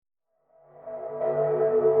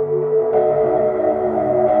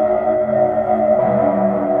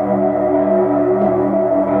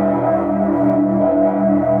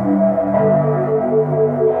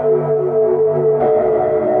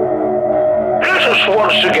us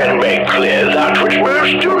once again make clear that which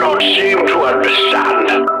most do not seem to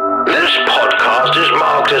understand. This podcast is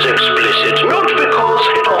marked as explicit not because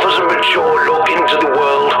it offers a mature look into the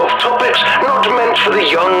world of topics not meant for the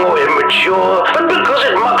young or immature, but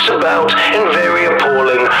because it mucks about in very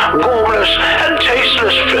appalling, gormless, and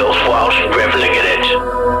tasteless filth whilst reveling in it.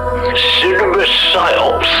 Cinema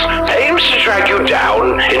Psyops aims to drag you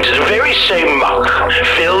down into the very same muck,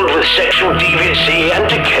 filled with sexual deviancy and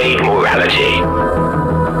decayed morality.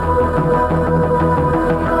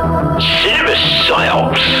 Cinema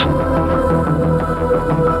Psyops.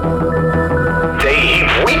 They heap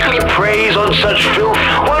weekly praise on such filth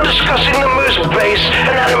while discussing the most base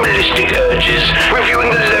and animalistic urges, reviewing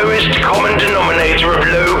the lowest common denominator of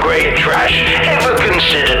low-grade trash ever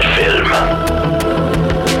considered film.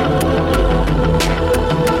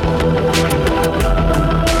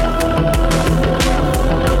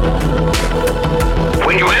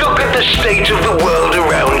 When you look at the state of the world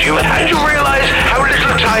around you and you realize how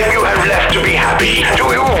little time you have left to be happy, do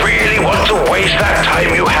you really want to waste that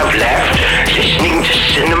time you have left listening to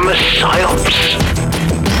Cinema Psyops?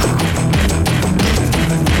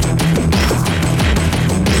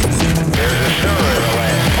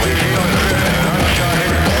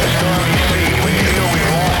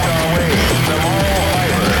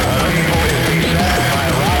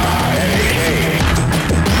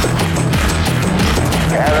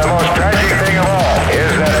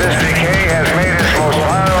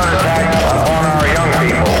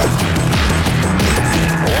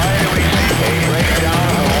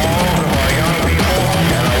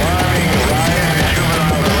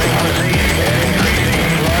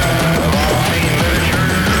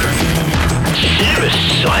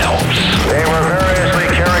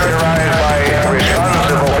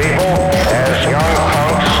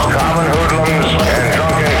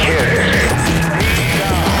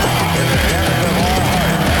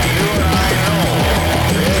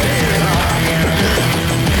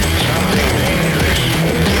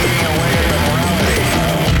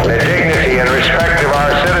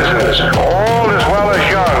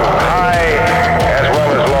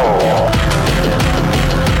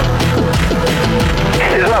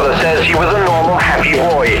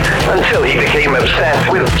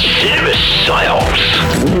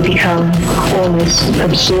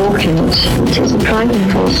 Absorbed in it. It is a driving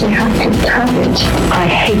force. You have to have it. I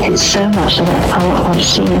hate it so much that I want to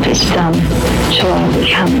see if it's done to the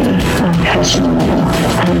camera and personal level.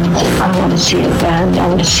 And I want to see it banned. I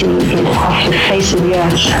want to see it off the face of the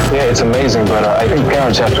earth. Yeah, it's amazing, but I think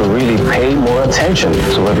parents have to really pay more attention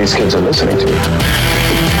to what these kids are listening to.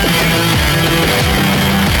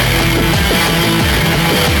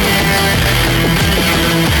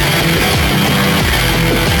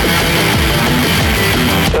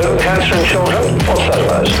 Cancer in children? What's that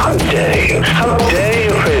about? How dare you? How dare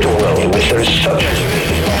you create a world in which there is such a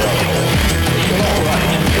division of our people? It's not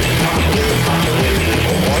right. It's utterly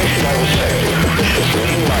evil. Why should I respect a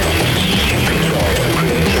capriciously minded, stupid God who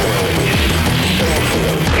creates a world which is so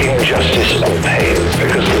full of injustice and pain?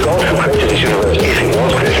 Because the God who created this universe, if he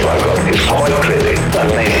was created by God, is quite clearly a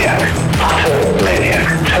maniac. Utter maniac.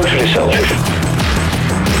 Totally selfish.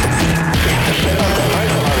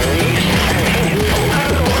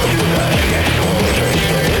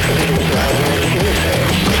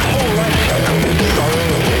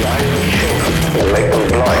 Make them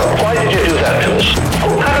blind. Why did you do that to us?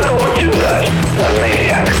 Who had got to do that? A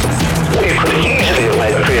maniac. You could easily have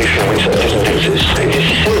made a creation which that doesn't exist. It is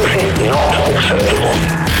simply not acceptable.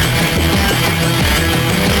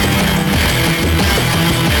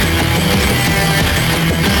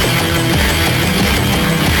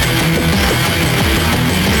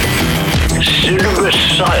 Cinema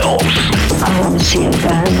Psyops. I want to see it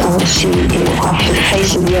banned. I want to see it off the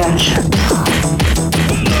face of the earth.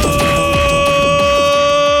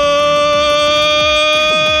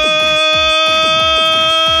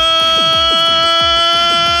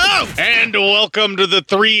 Welcome to the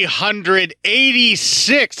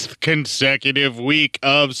 386th consecutive week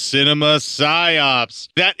of Cinema Psyops.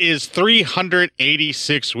 That is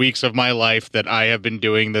 386 weeks of my life that I have been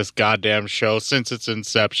doing this goddamn show since its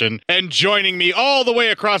inception. And joining me all the way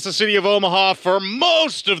across the city of Omaha for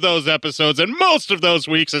most of those episodes and most of those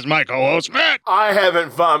weeks is my co-host, Matt. I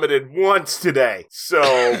haven't vomited once today,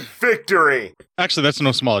 so victory. Actually, that's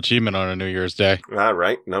no small achievement on a New Year's Day. All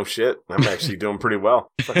right. No shit. I'm actually doing pretty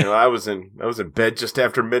well. Fucking, I was in bed just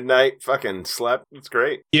after midnight. Fucking slept. It's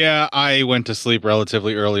great. Yeah, I went to sleep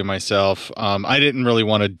relatively early myself. I didn't really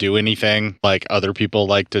want to do anything like other people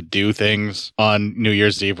like to do things on New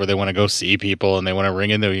Year's Eve where they want to go see people and they want to ring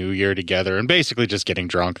in the new year together and basically just getting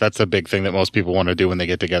drunk. That's a big thing that most people want to do when they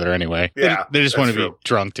get together anyway. Yeah, They just want to true. be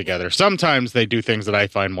drunk together. Sometimes they do things that I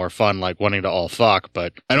find more fun, like wanting to all fuck,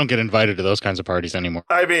 but I don't get invited to those kinds of parties anymore.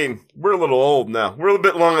 I mean, we're a little old now. We're a little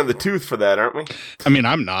bit long on the tooth for that, aren't we? I mean,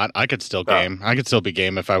 I'm not. I could still game. I could still be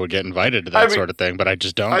game if I would get invited to that sort of thing, but I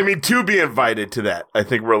just don't. I mean, to be invited to that, I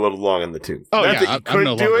think we're a little long on the tooth. Oh, Not yeah. that you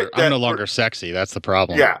couldn't do it, I'm no longer sexy. That's the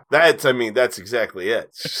problem. Yeah, that's exactly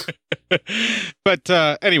it. But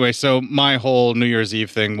anyway, so my whole New Year's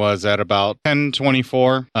Eve thing was at about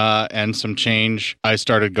 10:24 and some change. I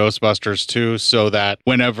started Ghostbusters 2 so that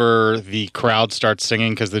whenever the crowd starts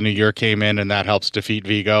singing because the new year came in and that helps defeat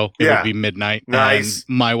Vigo, it would be midnight. Nice.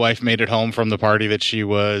 And my wife made it home from the party that she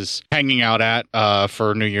was hanging out at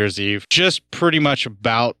for New Year's Eve just pretty much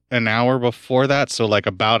about an hour before that. So like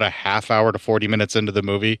about a half hour to 40 minutes into the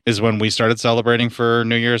movie is when we started celebrating for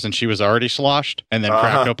New Year's and she was already sloshed and then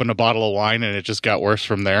cracked open a bottle of wine and it just got worse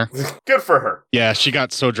from there. Good for her. Yeah, she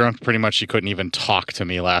got so drunk pretty much she couldn't even talk to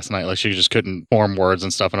me last night. Like she just couldn't form words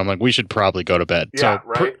and stuff. And I'm like, we should probably go to bed. Yeah, so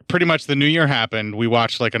right. Pretty much the new year happened. We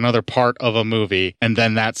watched like another part of a movie and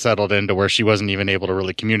then that settled into where she wasn't even able to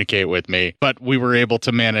really communicate with me. But we were able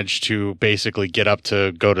to manage to basically get up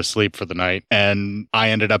to go to sleep for the night. And I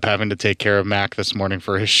ended up having to take care of Mac this morning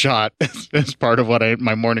for his shot as part of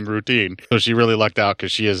my morning routine. So she really lucked out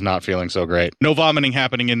because she is not feeling so great. No vomiting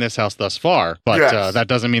happening in this house thus far, but that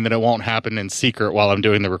doesn't mean that it won't happen in secret while I'm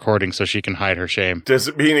doing the recording so she can hide her shame.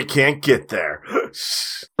 Doesn't mean it can't get there.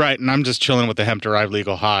 Right, and I'm just chilling with the hemp-derived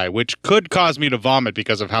legal high, which could cause me to vomit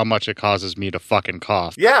because of how much it causes me to fucking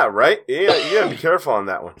cough. Yeah, right? Yeah, you gotta be careful on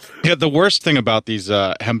that one. Yeah, the worst thing about these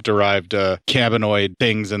hemp-derived cannabinoid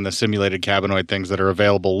things and the simulated cannabinoid things that are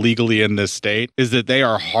available legally in this state is that they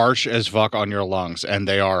are harsh as fuck on your lungs, and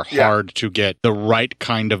they are hard to get the right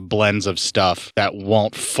kind of blends of stuff that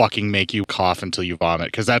won't fucking make you cough until you vomit,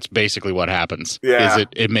 because that's basically what happens. Yeah. Is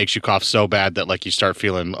it makes you cough so bad that like you start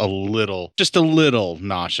feeling just a little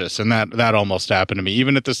nauseous, and that almost happened to me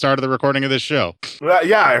even at the start of the recording of this show. Well,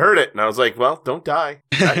 yeah, I heard it, and I was like, well, don't die.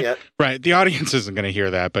 Not yet. Right, the audience isn't going to hear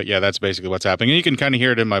that, but yeah, that's basically what's happening, and you can kind of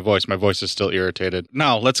hear it in my voice. My voice is still irritated.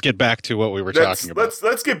 Now, let's get back to what we were talking about.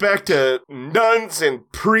 Let's get back to nuns and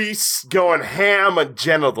priests going ham on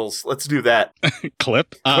genitals. Let's do that.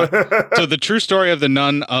 Clip. So the true story of the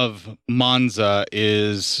nun of Monza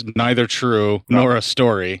is neither true nor a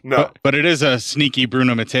story. No. But it is a sneaky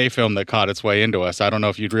Bruno Mattei film that caught its way into us. I don't know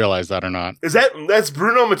if you'd realize that or not. That's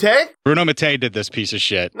Bruno Mattei? Bruno Mattei did this piece of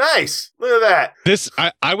shit. Nice. Look at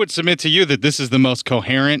that. I would submit to you that this is the most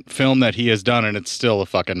coherent film that he has done, and it's still a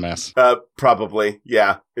fucking mess. Probably.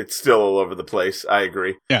 Yeah. It's still all over the place. I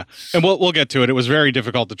agree. Yeah. And we'll get to it. It was very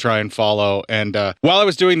difficult to try and follow. And while I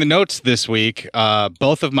was doing the notes this week,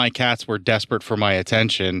 both of my cats were desperate for my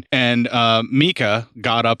attention. And Mika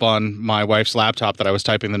got up on my wife's laptop that I was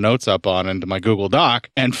typing the notes up on into my Google Doc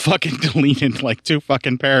and fucking deleted like 2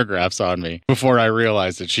 fucking paragraphs on me before I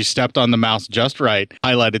realized it. She stepped on the mouse just right,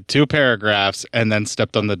 highlighted 2 paragraphs, and then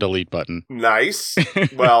stepped on the delete button. Nice.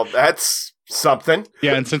 Well, that's something.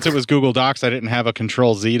 Yeah, and since it was Google Docs, I didn't have a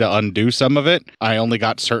Control-Z to undo some of it. I only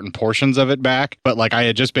got certain portions of it back, but like I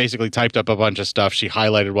had just basically typed up a bunch of stuff. She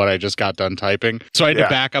highlighted what I just got done typing. So I had to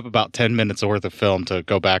back up about 10 minutes worth of film to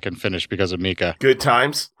go back and finish because of Mika. Good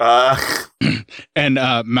times. And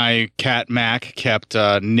my cat Mac kept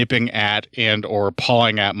nipping at and or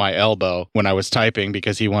pawing at my elbow when I was typing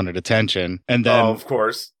because he wanted attention. And then, of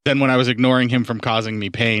course. Then when I was ignoring him from causing me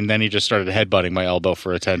pain, then he just started headbutting my elbow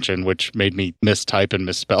for attention, which made me mistype and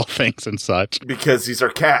misspell things and such. Because these are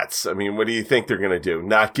cats. I mean, what do you think they're going to do?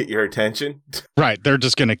 Not get your attention? Right. They're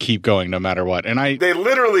just going to keep going no matter what. And They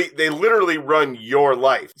literally run your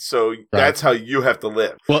life. So that's how you have to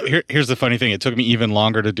live. Well, here's the funny thing. It took me even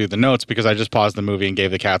longer to do the notes because I just paused the movie and gave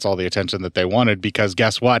the cats all the attention that they wanted because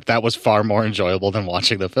guess what? That was far more enjoyable than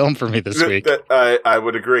watching the film for me this week. I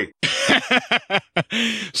would agree.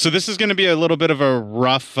 So this is going to be a little bit of a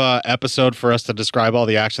rough episode for us to describe all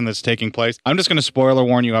the action that's taking place. I'm just going to spoiler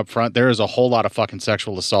warn you up front. There is a whole lot of fucking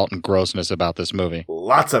sexual assault and grossness about this movie.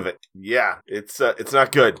 Lots of it. Yeah, it's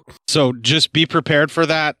not good. So just be prepared for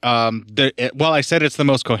that. Well, I said it's the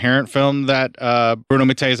most coherent film that Bruno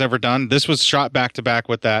Mattei has ever done. This was shot back to back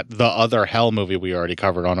with the other Hell movie we already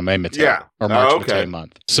covered on a May Mattei. Yeah. Or March Okay. Mattei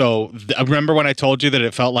month. So remember when I told you that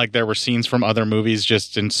it felt like there were scenes from other movies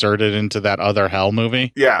just inserted into that other Hell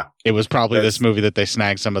movie? Yeah. It was probably this movie that they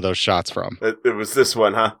snagged some of those shots from. It was this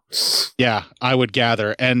one, huh? Yeah, I would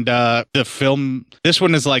gather. And the film, this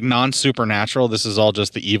one is like non-supernatural. This is all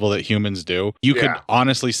just the evil that humans do. You could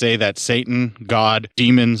honestly say that Satan, God,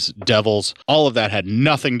 demons, devils, all of that had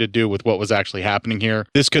nothing to do with what was actually happening here.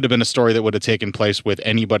 This could have been a story that would have taken place with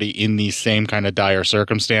anybody in these same kind of dire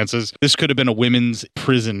circumstances. This could have been a women's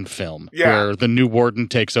prison film where the new warden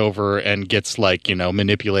takes over and gets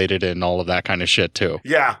manipulated and all of that kind of shit too.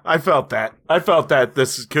 Yeah, I felt that.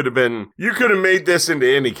 This could have been, you could have made this into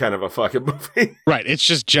any kind of a fucking movie. Right. It's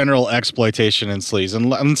just general exploitation and sleaze.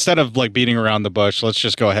 And instead of beating around the bush, let's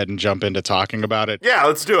just go ahead and jump into talking about it. Yeah,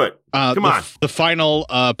 let's do it. Come on. The final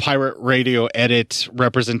Pirate Radio edit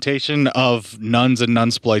representation of nuns and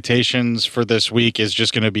nunsploitations for this week is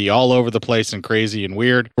just going to be all over the place and crazy and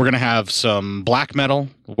weird. We're going to have some black metal.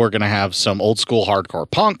 We're going to have some old school hardcore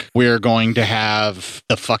punk. We're going to have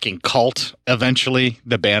the fucking Cult eventually,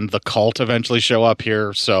 the band The Cult eventually show up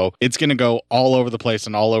here. So it's going to go all over the place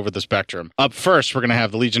and all over the spectrum. Up first, we're going to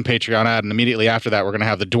have the Legion Patreon ad. And immediately after that, we're going to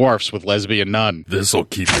have the Dwarfs with Lesbian Nun. This'll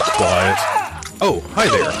keep it quiet. Oh, hi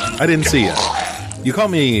there. I didn't see you. You caught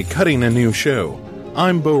me cutting a new show.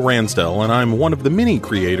 I'm Bo Ransdell, and I'm one of the many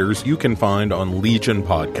creators you can find on Legion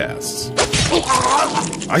Podcasts.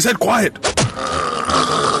 I said quiet!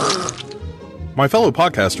 My fellow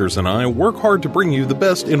podcasters and I work hard to bring you the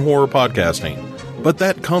best in horror podcasting, but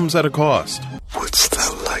that comes at a cost. What's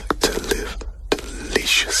that like to live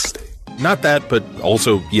deliciously? Not that, but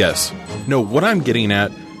also yes. No, what I'm getting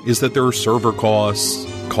at is that there are server costs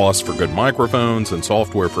for good microphones and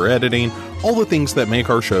software for editing, all the things that make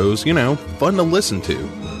our shows, fun to listen to.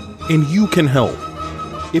 And you can help.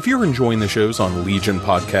 If you're enjoying the shows on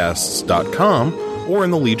legionpodcasts.com or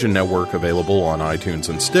in the Legion Network available on iTunes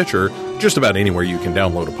and Stitcher, just about anywhere you can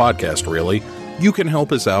download a podcast, really, you can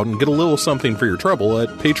help us out and get a little something for your trouble at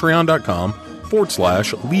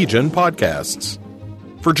patreon.com/Legion Podcasts.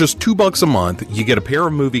 For just $2 a month, you get a pair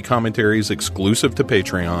of movie commentaries exclusive to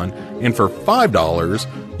Patreon, and for $5,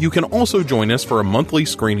 you can also join us for a monthly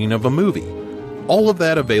screening of a movie. All of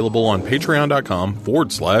that available on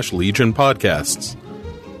patreon.com/Legion Podcasts.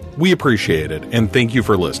 We appreciate it, and thank you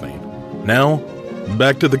for listening. Now,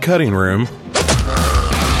 back to the cutting room.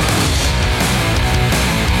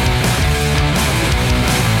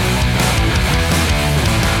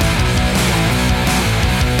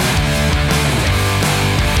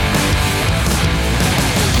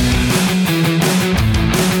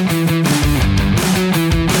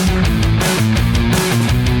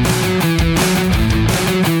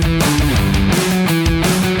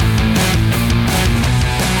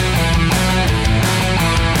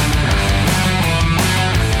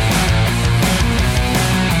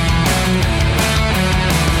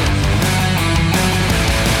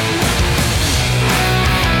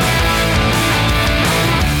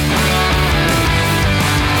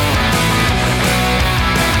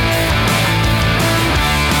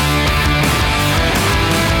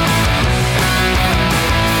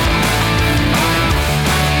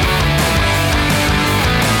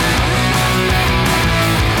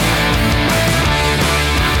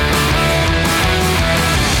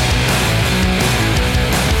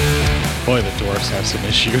 Boy, the Dwarfs have some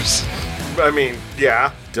issues. I mean,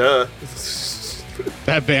 yeah, duh.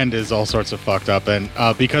 That band is all sorts of fucked up, and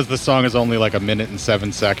because the song is only like 1 minute and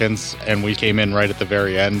 7 seconds, and we came in right at the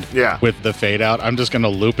very end with the fade out, I'm just going to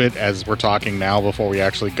loop it as we're talking now before we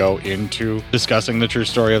actually go into discussing the true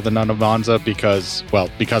story of the Nun of Monza, because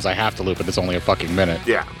I have to loop it. It's only a fucking minute.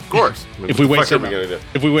 Yeah, of course. If we waste enough minute.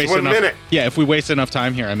 Yeah, if we waste enough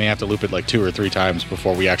time here, I may have to loop it like 2 or 3 times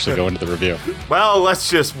before we actually go into the review. Well, let's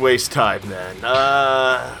just waste time then.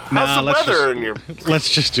 How's the weather in your... Let's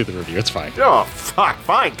just do the review. It's fine. Oh, fuck.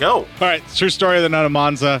 Fine, go. All right, true story of the Nun of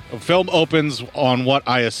Monza. The film opens on what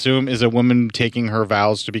I assume is a woman taking her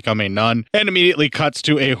vows to become a nun, and immediately cuts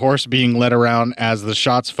to a horse being led around as the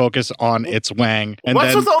shots focus on its wang. And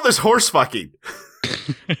what's with all this horse fucking?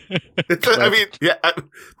 I mean, yeah,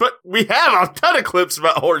 but we have a ton of clips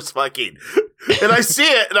about horse fucking. And I see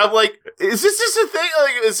it, and I'm like, is this just a thing?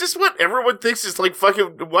 Like, is this what everyone thinks is like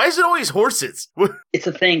fucking, why is it always horses? It's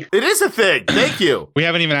a thing. It is a thing. Thank you. We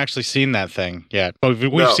haven't even actually seen that thing yet. But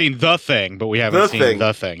we've seen the thing, but we haven't seen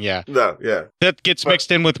the thing. Yeah. No, yeah. That gets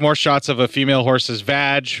mixed in with more shots of a female horse's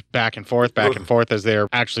vag, back and forth as they're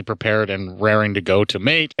actually prepared and raring to go to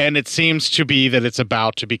mate. And it seems to be that it's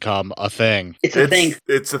about to become a thing. It's a thing.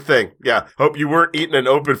 It's a thing. Yeah. Hope you weren't eating an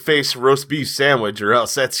open-faced roast beef sandwich, or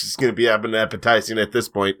else that's just going to be appetizing at this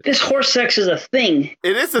point. This horse sex is a thing.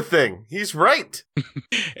 It is a thing. He's right.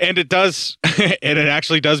 And it does, and it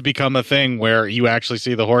actually does become a thing where you actually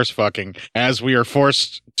see the horse fucking as we are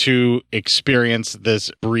forced to experience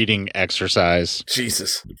this breeding exercise.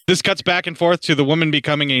 Jesus. This cuts back and forth to the woman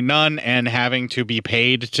becoming a nun and having to be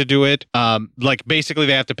paid to do it. Like basically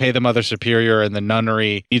they have to pay the Mother Superior, and the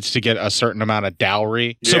nunnery needs to get a certain amount of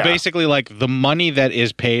dowry. Yeah. So basically like the money that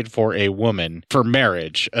is paid for a woman for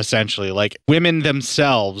marriage, essentially, like women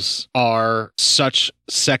themselves are such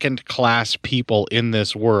second-class people in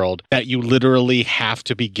this world that you literally have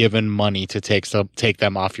to be given money to take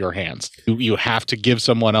them off your hands. You have to give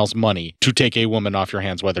someone else money to take a woman off your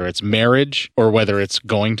hands, whether it's marriage or whether it's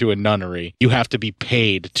going to a nunnery. You have to be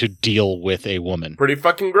paid to deal with a woman. Pretty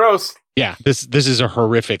fucking gross. Yeah, this is a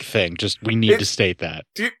horrific thing. Just we need to state that.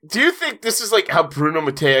 Do you think this is like how Bruno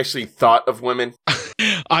Mattei actually thought of women?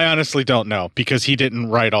 I honestly don't know, because he didn't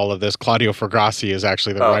write all of this. Claudio Fragossi is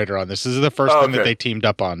actually the writer on this. This is the first thing that they teamed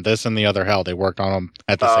up on. This and The Other Hell, they worked on them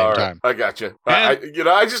at the same time. I gotcha.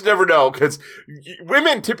 I just never know, because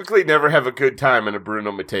women typically never have a good time in a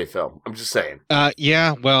Bruno Mattei film. I'm just saying.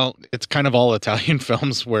 Yeah, well, it's kind of all Italian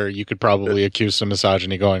films where you could probably accuse some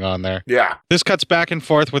misogyny going on there. Yeah. This cuts back and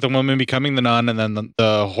forth with a woman becoming the nun, and then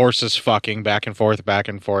the horses fucking back and forth.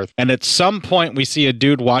 And at some point, we see a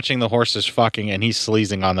dude watching the horses fucking, and he's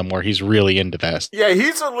sleazing on them where he's really into this. Yeah,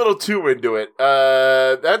 he's a little too into it.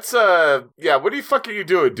 What the fuck are you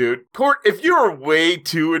doing, dude? Court, if you were way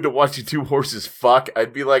too into watching two horses fuck,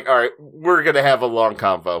 I'd be like, all right, we're gonna have a long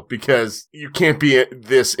convo, because you can't be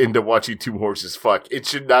this into watching two horses fuck. It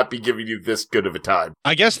should not be giving you this good of a time.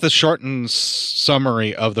 I guess the shortened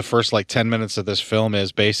summary of the first 10 minutes of this film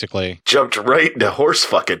is basically jumped right into horse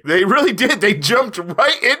fucking. They really did. They jumped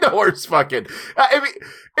right into horse fucking. I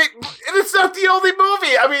mean, it's not the only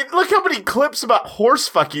movie. I mean, look how many clips about horse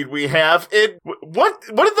fucking we have. And what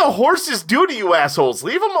did the horses do to you assholes?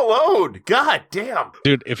 Leave them alone. God damn.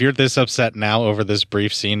 Dude, if you're this upset now over this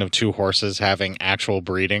brief scene of two horses having actual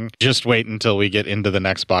breeding, just wait until we get into the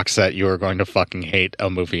next box set. You are going to fucking hate a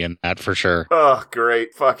movie in that for sure. Oh,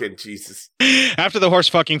 great. Fucking Jesus. After the horse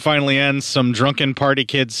fucking finally ends, some drunken party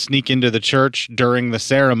kids sneak into the church during the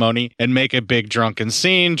ceremony and make a big drunken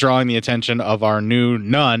scene, drawing the attention of our new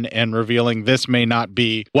nun and revealing this may not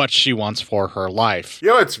be what she wants for her life. You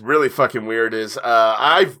know what's really fucking weird is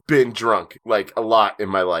I've been drunk a lot in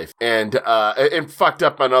my life, and fucked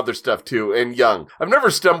up on other stuff too, and young. I've never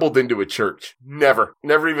stumbled into a church. Never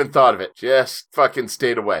even thought of it. Just fucking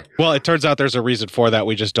stayed away. Well, it turns out there's a reason for that.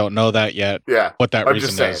 We just don't know that yet. Yeah. What that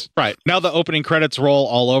reason is. Right. Now the opening credits roll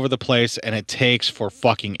all over the place, and it takes for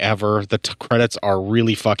fucking ever. The credits are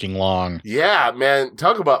really fucking long. Yeah, man.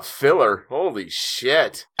 Talk about filler. Holy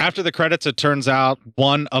shit. After the credits, it turns out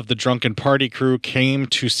one of the drunken party crew came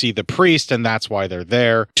to see the priest, and that's why they're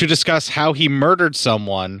there, to discuss how he murdered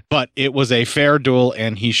someone, but it was a fair duel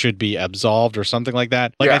and he should be absolved or something like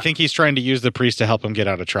that. I think he's trying to use the priest to help him get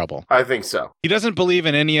out of trouble. I think so. He doesn't believe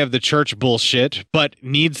in any of the church bullshit, but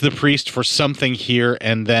needs the priest for something here,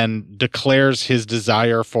 and then declares his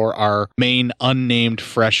desire for our main unnamed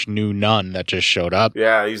fresh new nun that just showed up.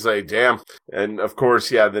 Yeah, he's like, damn. And of course,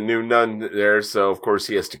 the new nun there, so of course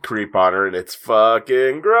he has to creep on her, and it's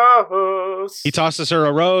fucking gross. He tosses her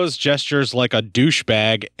a rose, gestures like a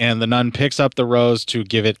douchebag, and the nun picks up the rose to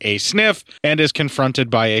give it a sniff and is confronted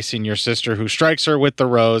by a senior sister who strikes her with the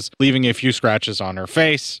rose, leaving a few scratches on her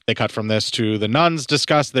face. They cut from this to the nuns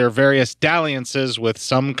discuss their various dalliances with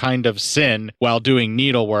some kind of sin while doing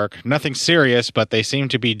needlework. Nothing serious, but they seem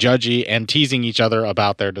to be judgy and teasing each other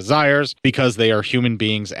about their desires because they are human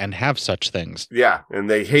beings and have such things. Yeah, and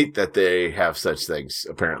they hate that they have such things,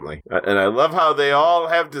 apparently. And I love how they all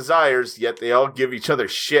have desires, yet they all give each other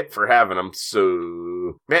shit for having them. So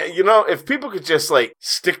Man, you know, if people could just, like,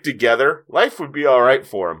 stick together, life would be all right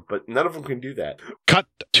for them, but none of them can do that. Cut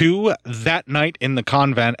to that night in the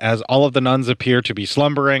convent as all of the nuns appear to be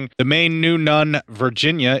slumbering. The main new nun,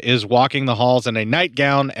 Virginia, is walking the halls in a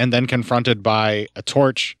nightgown and then confronted by a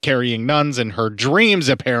torch carrying nuns in her dreams,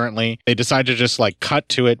 apparently. They decide to just, like, cut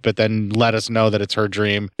to it, but then let us know that it's her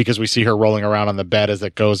dream because we see her rolling around on the bed as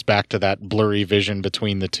it goes back to that blurry vision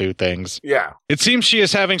between the two things. Yeah. It seems she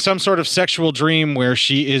is having some sort of sexual dream where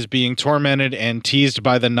she is being tormented and teased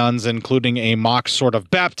by the nuns, including a mock sort of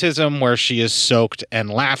baptism where she is soaked and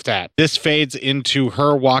laughed at. This fades into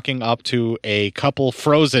her walking up to a couple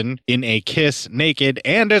frozen in a kiss naked,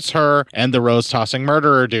 and it's her and the rose-tossing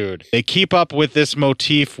murderer dude. They keep up with this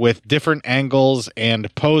motif with different angles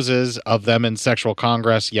and poses of them in sexual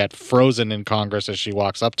congress, yet frozen in congress as she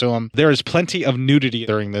walks up to him. There is plenty of nudity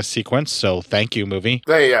during this sequence, so thank you, movie.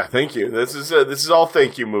 Yeah, thank you. This is all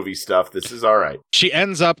thank you movie stuff. This is all right. She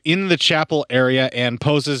ends up in the chapel area and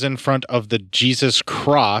poses in front of the Jesus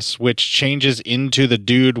cross, which changes into the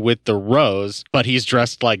dude with the rose, but he's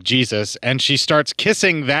dressed like Jesus, and she starts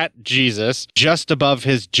kissing that Jesus just above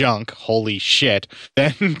his junk. Holy shit.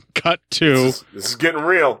 Then cut to... This is getting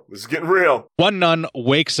real. This is getting real. One nun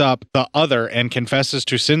wakes up the other and confesses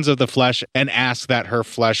to sins of the flesh and asks that her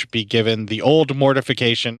flesh be given the old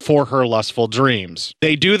mortification for her lustful dreams.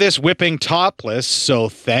 They do this whipping topless, so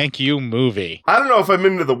thank you, movie. I don't know if I'm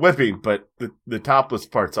into the whipping, but the topless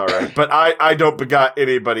part's all right. But I don't begot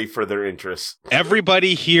anybody for their interests.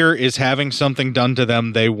 Everybody here is having something done to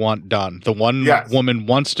them they want done. The one woman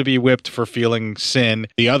wants to be whipped for feeling sin.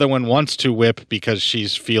 The other one wants to whip because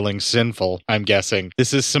she's feeling sinful, I'm guessing.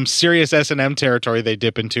 This is some serious S&M territory they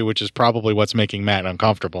dip into, which is probably what's making Matt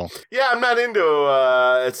uncomfortable. Yeah, I'm not into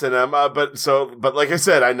S&M, but like I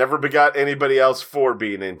said, I never begot anybody else for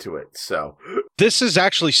being into it, so... This is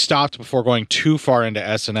actually stopped before going too far into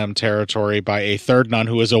S&M territory by a third nun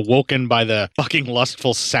who is awoken by the fucking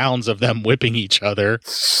lustful sounds of them whipping each other.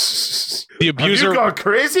 The abuser, have you gone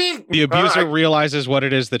crazy? The abuser realizes what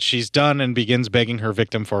it is that she's done and begins begging her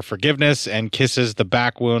victim for forgiveness and kisses the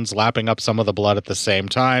back wounds, lapping up some of the blood at the same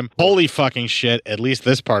time. Holy fucking shit. At least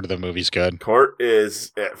this part of the movie's good. Court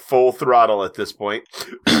is at full throttle at this point.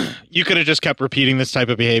 You could have just kept repeating this type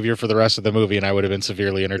of behavior for the rest of the movie and I would have been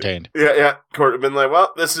severely entertained. Yeah. Court would have been like,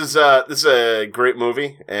 well, this is a great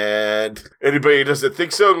movie, and anybody who doesn't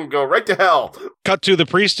think so can go right to hell. Cut to the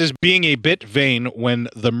priest is being a bit vain when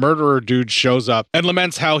the murderer dude shows up and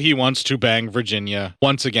laments how he wants to bang Virginia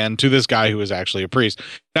once again to this guy who is actually a priest.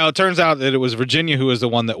 Now, it turns out that it was Virginia who was the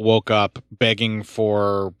one that woke up begging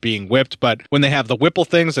for being whipped, but when they have the Whipple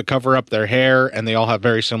things that cover up their hair and they all have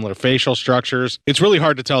very similar facial structures, it's really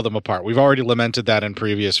hard to tell them apart. We've already lamented that in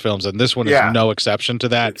previous films, and this one is no exception to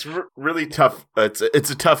that. It's really tough. It's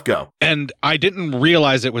a tough go. And I didn't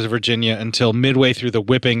realize it was Virginia until midway through the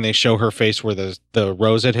whipping, they show her face where the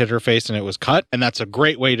rose had hit her face and it was cut, and that's a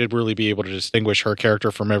great way to really be able to distinguish her character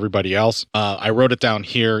from everybody else. I wrote it down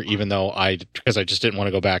here, even though because I just didn't want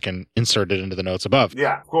to go back and insert it into the notes above.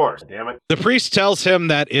 Yeah, of course. Damn it. The priest tells him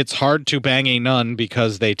that it's hard to bang a nun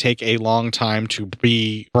because they take a long time to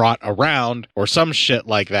be brought around or some shit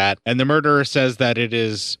like that. And the murderer says that it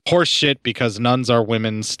is horse shit because nuns are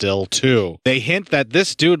women still too. They hint that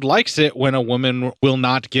this dude likes it when a woman will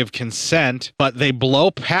not give consent, but they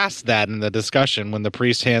blow past that in the discussion when the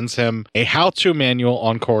priest hands him a how-to manual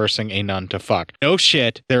on coercing a nun to fuck. No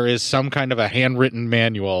shit, there is some kind of a handwritten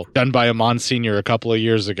manual done by a Monsignor a couple of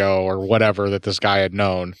years ago or whatever that this guy had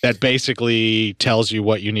known that basically tells you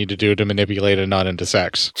what you need to do to manipulate a nun into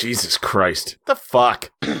sex. Jesus Christ. The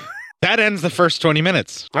fuck? That ends the first 20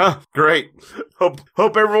 minutes. Oh, great.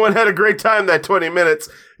 Hope everyone had a great time that 20 minutes.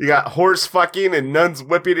 You got horse fucking and nuns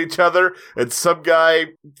whipping each other and some guy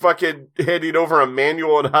fucking handing over a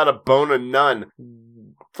manual on how to bone a nun.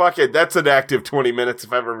 Fuck it, that's an active 20 minutes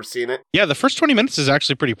if I've ever seen it. Yeah, the first 20 minutes is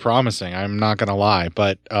actually pretty promising. I'm not going to lie,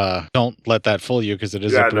 but don't let that fool you because it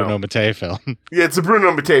is a Bruno Mattei film. Yeah, it's a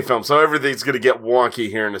Bruno Mattei film, so everything's going to get wonky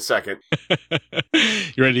here in a second.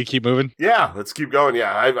 You ready to keep moving? Yeah, let's keep going.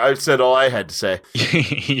 Yeah, I've said all I had to say.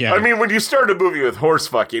 Yeah. I mean, when you start a movie with horse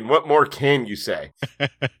fucking, what more can you say?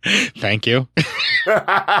 Thank you.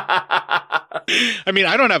 I mean,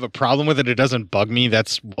 I don't have a problem with it. It doesn't bug me.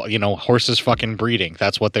 That's, horses fucking breeding.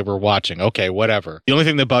 That's what they were watching. Okay, whatever. The only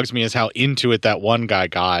thing that bugs me is how into it that one guy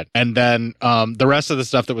got. And then the rest of the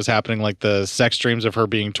stuff that was happening, like the sex dreams of her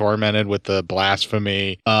being tormented with the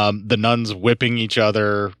blasphemy, the nuns whipping each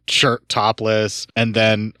other, shirt topless, and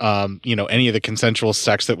then, any of the consensual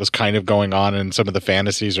sex that was kind of going on in some of the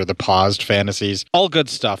fantasies or the paused fantasies. All good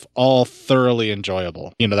stuff. All thoroughly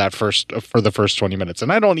enjoyable. For the first 20 20 minutes.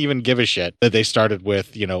 And I don't even give a shit that they started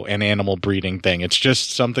with, an animal breeding thing. It's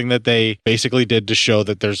just something that they basically did to show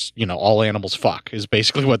that there's, all animals fuck is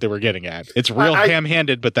basically what they were getting at. It's real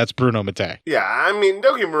ham-handed, but that's Bruno Mattei. Yeah, I mean,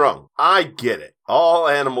 don't get me wrong. I get it. All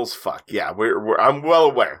animals fuck. Yeah, I'm well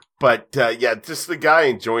aware. But, just the guy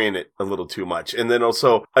enjoying it a little too much. And then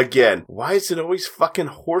also, again, why is it always fucking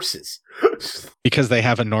horses? Because they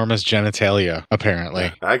have enormous genitalia,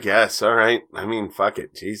 apparently. I guess. All right. I mean, fuck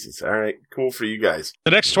it. Jesus. All right. Cool for you guys.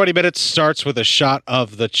 The next 20 minutes starts with a shot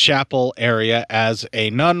of the chapel area as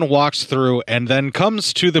a nun walks through and then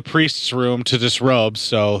comes to the priest's room to disrobe.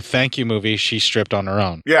 So, thank you, movie. She stripped on her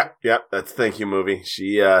own. Yeah. That's thank you, movie.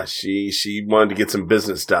 She wanted to get some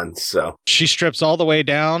business done, so. She strips all the way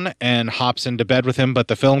down and hops into bed with him, but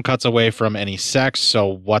the film cuts away from any sex, so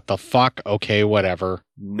what the fuck? Okay, whatever.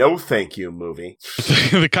 No thank you, movie.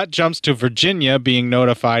 The cut jumps to Virginia being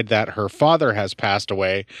notified that her father has passed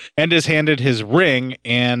away and is handed his ring,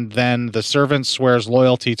 and then the servant swears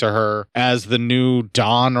loyalty to her as the new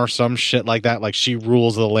Dawn or some shit like that. Like she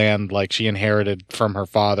rules the land like she inherited from her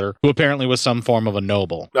father, who apparently was some form of a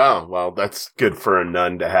noble. Oh, well, that's good for a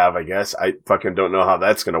nun to have, I guess. I fucking don't know how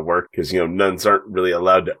that's going to work because, nuns aren't really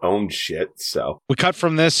allowed to own shit, so. We cut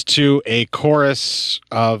from this to a chorus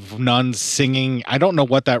of nuns singing. I don't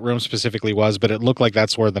know what that room specifically was, but it looked like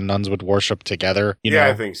that's where the nuns would worship together.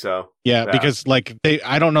 I think so. Yeah, because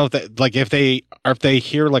I don't know if that, if they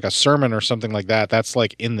hear like a sermon or something like that, that's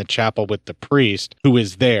like in the chapel with the priest who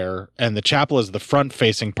is there, and the chapel is the front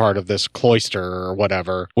facing part of this cloister or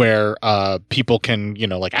whatever, where people can,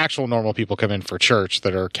 like actual normal people come in for church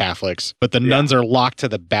that are Catholics, but the nuns are locked to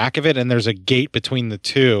the back of it, and there's a gate between the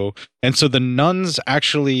two. And so the nuns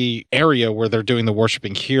actually area where they're doing the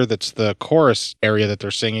worshiping here, that's the chorus area that they're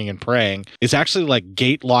singing and praying, is actually like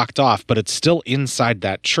gate locked off, but it's still inside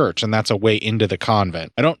that church, and that's a way into the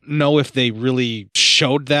convent. I don't know if they really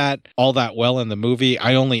showed that all that well in the movie.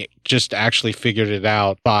 I only just actually figured it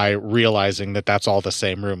out by realizing that that's all the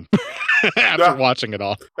same room after watching it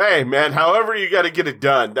all. Hey, man, however you got to get it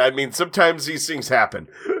done. I mean, sometimes these things happen.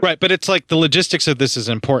 Right, but it's like the logistics of this is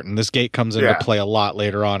important. This gate comes into play a lot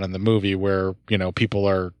later on in the movie where, people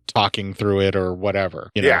are talking through it or whatever.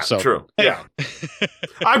 True. Yeah.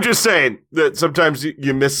 I'm just saying that sometimes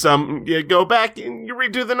you miss some, you go back and you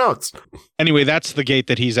redo the notes. Anyway, that's the gate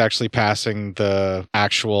that he's actually passing the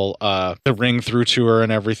actual, the ring through to her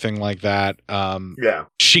and everything like that.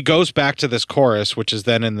 She goes back to this chorus, which is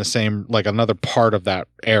then in the same, like another part of that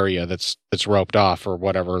area that's roped off or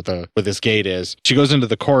whatever where this gate is. She goes into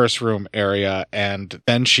the chorus room area, and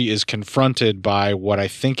then she is confronted by what I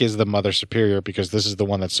think is the Mother Superior, because this is the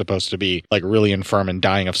one that's supposed to be like really infirm and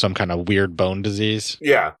dying of some kind of weird bone disease.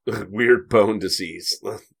 Yeah, weird bone disease.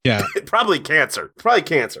 Yeah. Probably cancer.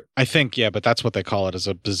 I think, but that's what they call it, is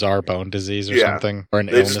a bizarre bone disease or something. Or an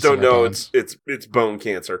illness. They just don't know it's bone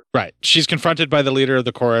cancer. Right. She's confronted by the leader of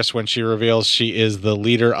the chorus when she reveals she is the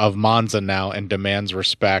leader of Monza now and demands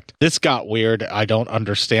respect. This got weird. I don't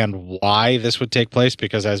understand why this would take place,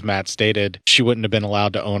 because as Matt stated, she wouldn't have been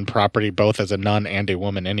allowed to own property both as a nun and a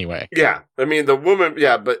woman anyway. Yeah. I mean, the woman,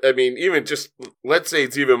 but I mean, even just, let's say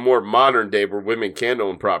it's even more modern day where women can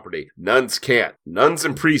own property. Nuns can't. Nuns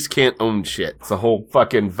and priests can't own shit. It's a whole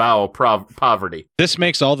fucking vow of poverty. This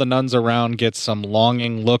makes all the nuns around get some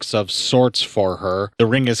longing looks of sorts for her. The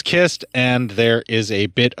ring is kissed, and there is a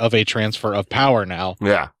bit of a transfer of power now.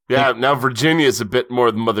 Yeah. Yeah, now Virginia is a bit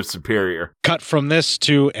more the Mother Superior. Cut from this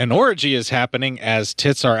to an orgy is happening as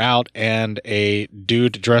tits are out, and a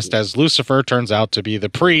dude dressed as Lucifer turns out to be the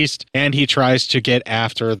priest, and he tries to get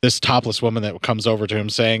after this topless woman that comes over to him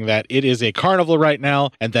saying that it is a carnival right now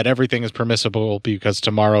and that everything is permissible because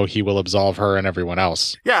tomorrow he will absolve her and everyone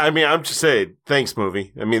else. Yeah, I mean, I'm just saying, thanks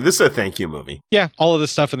movie. I mean, this is a thank you movie. Yeah, all of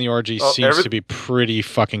this stuff in the orgy seems to be pretty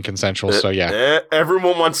fucking consensual, so yeah.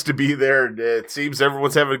 Everyone wants to be there. It seems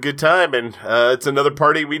everyone's having a good time, and it's another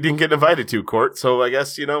party we didn't get invited to, Court, so I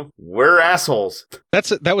guess, we're assholes.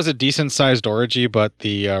 That was a decent sized orgy, but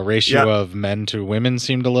the ratio of men to women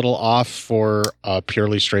seemed a little off for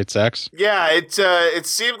purely straight sex. Yeah, it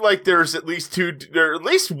seemed like there's at least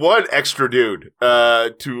one extra dude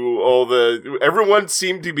everyone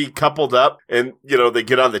seemed to be coupled up, and they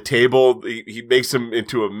get on the table, he makes them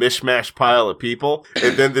into a mishmash pile of people,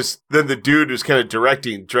 and then the dude who's kind of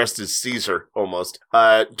directing, dressed as Caesar almost,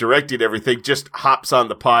 directing everything, just hops on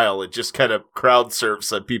the pile and just kind of crowd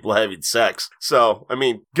surfs on people having sex. So, I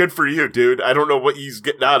mean, good for you, dude. I don't know what he's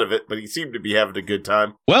getting out of it, but he seemed to be having a good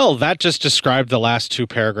time. Well, that just described the last two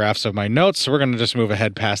paragraphs of my notes, so we're going to just move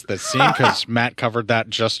ahead past that scene because Matt covered that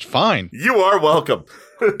just fine. You are welcome.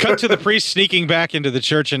 Cut to the priest sneaking back into the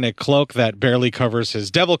church in a cloak that barely covers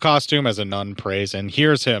his devil costume as a nun prays and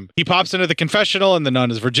hears him. He pops into the confessional, and the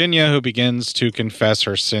nun is Virginia, who begins to confess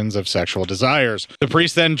her sins of sexual desires. The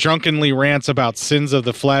priest then drunkenly rants about sins of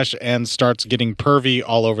the flesh and starts getting pervy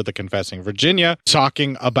all over the confessing Virginia,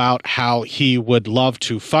 talking about how he would love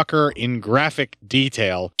to fuck her in graphic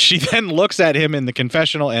detail. She then looks at him in the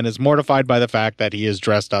confessional and is mortified by the fact that he is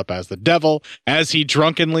dressed up as the devil, as he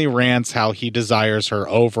drunkenly rants how he desires her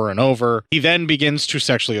over and over. He then begins to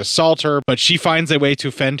sexually assault her, but she finds a way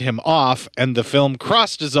to fend him off, and the film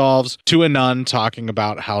cross-dissolves to a nun talking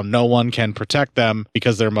about how no one can protect them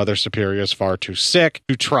because their Mother Superior is far too sick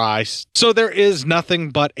to try. So there is nothing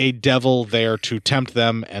but a devil there to tempt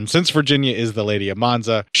them, and since Virginia is the Lady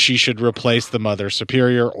Amanza, she should replace the Mother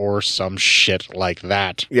Superior or some shit like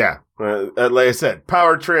that. Yeah. Like I said,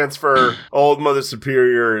 power transfer, old Mother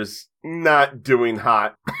Superior is not doing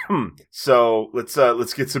hot. So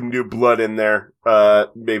let's get some new blood in there.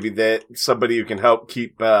 Maybe that somebody who can help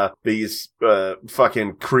keep these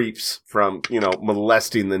fucking creeps from,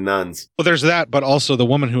 molesting the nuns. Well, there's that, but also the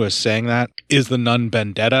woman who is saying that is the nun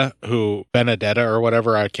Benedetta or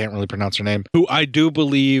whatever, I can't really pronounce her name, who I do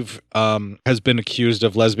believe has been accused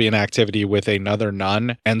of lesbian activity with another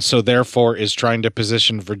nun, and so therefore is trying to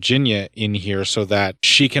position Virginia in here so that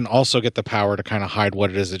she can also get the power to kind of hide what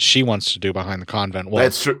it is that she wants to do behind the convent wall.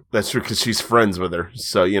 That's true, because she's friends with her,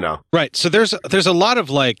 so Right, so there's a lot of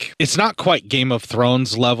it's not quite Game of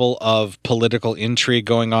Thrones level of political intrigue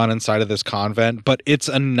going on inside of this convent, but it's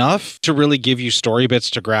enough to really give you story bits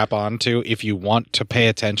to grab onto if you want to pay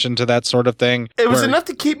attention to that sort of thing. It was enough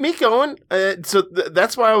to keep me going, so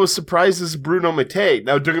that's why I was surprised as Bruno Mattei.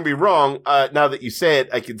 Now, don't get me wrong, now that you say it,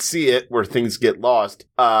 I can see it where things get lost,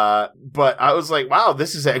 but I was like, wow,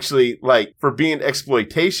 this is actually, for being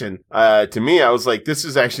exploitation, to me, I was like, this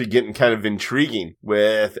is actually getting kind of intriguing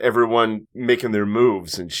with everyone making their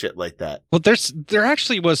moves and shit like that. Well, there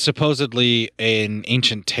actually was supposedly an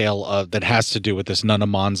ancient tale that has to do with this Nun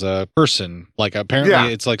Amanza person.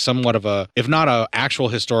 Apparently it's somewhat of a, if not a actual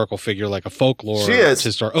historical figure, like a folklore. She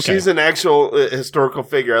is. Okay. She's an actual historical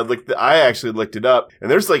figure. I actually looked it up,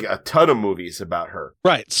 and there's a ton of movies about her.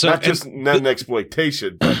 Right. So not just an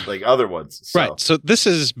exploitation, but other ones. So. Right. So this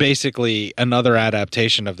is basically another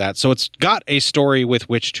adaptation of that. So it's got a story with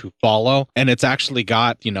which to follow, and it's actually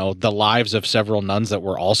got, the lives of several nuns that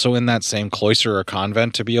were also in that same cloister or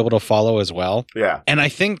convent to be able to follow as well. Yeah. And I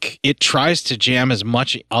think it tries to jam as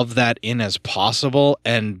much of that in as possible,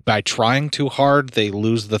 and by trying too hard, they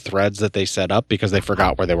lose the threads that they set up because they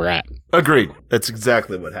forgot where they were at. Agreed. That's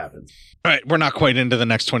exactly what happens. All right, we're not quite into the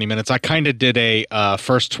next 20 minutes. I kind of did a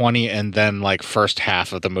first 20 and then first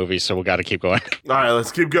half of the movie, so we got to keep going. All right,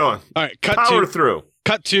 let's keep going. All right, Power through.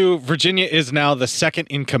 Cut to Virginia is now the second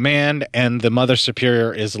in command, and the Mother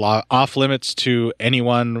Superior is off limits to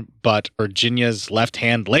anyone but Virginia's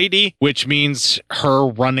left-hand lady, which means her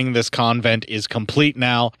running this convent is complete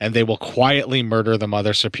now, and they will quietly murder the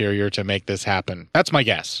Mother Superior to make this happen. That's my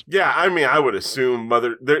guess. Yeah, I mean, I would assume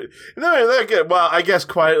I guess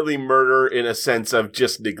quietly murder in a sense of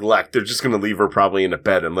just neglect. They're just going to leave her probably in a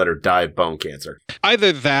bed and let her die of bone cancer.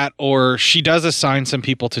 Either that, or she does assign some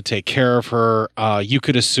people to take care of her. You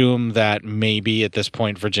could assume that maybe at this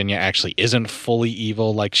point Virginia actually isn't fully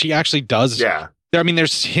evil. She actually does. Yeah. I mean,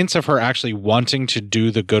 there's hints of her actually wanting to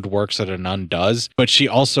do the good works that a nun does, but she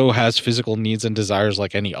also has physical needs and desires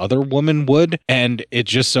like any other woman would. And it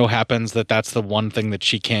just so happens that that's the one thing that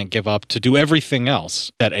she can't give up to do everything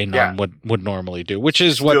else that a nun would normally do, which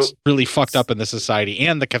is what's really fucked up in the society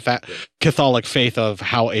and the Catholic faith of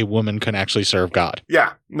how a woman can actually serve God.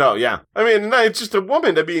 Yeah. No, yeah. I mean, no, it's just a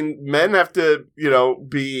woman. I mean, men have to,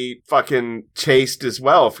 be fucking chaste as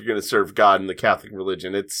well if you're going to serve God in the Catholic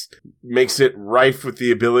religion. Makes it rife with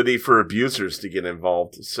the ability for abusers to get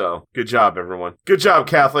involved. So, good job, everyone. Good job,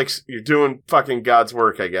 Catholics. You're doing fucking God's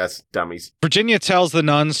work, I guess, dummies. Virginia tells the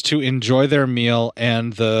nuns to enjoy their meal,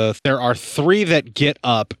 and there are 3 that get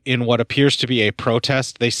up in what appears to be a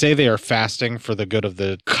protest. They say they are fasting for the good of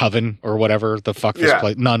the coven or whatever the fuck this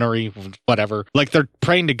place, nunnery, whatever. They're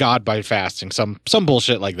praying to God by fasting, some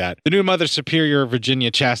bullshit like that. The new Mother Superior,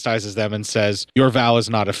 Virginia, chastises them and says, "Your vow is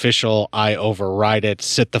not official. I override it.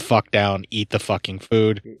 Sit the fuck back down, eat the fucking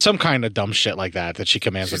food. Some kind of dumb shit like that she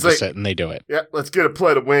commands them to sit, and they do it. Yeah, let's get a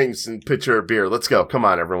plate of wings and pitcher of beer. Let's go. Come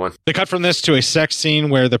on, everyone. They cut from this to a sex scene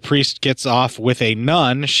where the priest gets off with a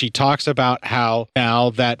nun. She talks about how now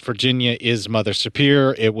that Virginia is Mother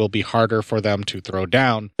Superior, it will be harder for them to throw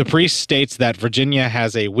down. The priest states that Virginia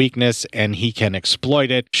has a weakness and he can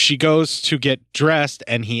exploit it. She goes to get dressed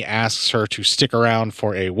and he asks her to stick around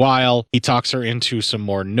for a while. He talks her into some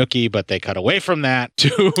more nookie, but they cut away from that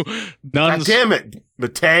to nuns. God damn it,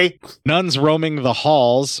 Matei. Nuns roaming the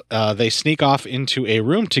halls. They sneak off into a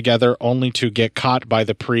room together only to get caught by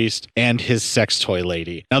the priest and his sex toy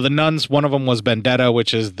lady. Now the nuns, one of them was Benedetta,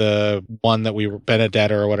 which is the one that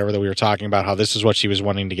Benedetta or whatever that we were talking about, how this is what she was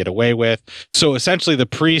wanting to get away with. So essentially the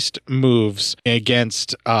priest moves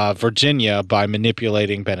against Virginia by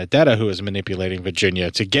manipulating Benedetta, who is manipulating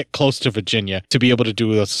Virginia, to get close to Virginia, to be able to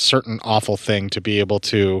do a certain awful thing, to be able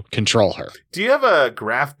to control her. Do you have a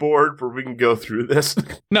graph board where we can go through this?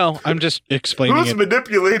 No, I'm just explaining Who's it.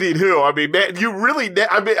 manipulating who? I mean, man, you really...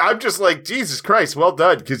 I'm just like, Jesus Christ, well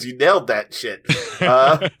done, because you nailed that shit.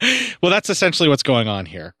 Well, that's essentially what's going on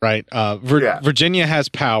here, right? Virginia has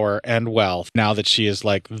power and wealth now that she is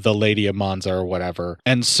like the Lady of Monza or whatever.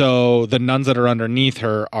 And so the nuns that are underneath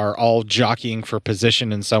her are all jockeying for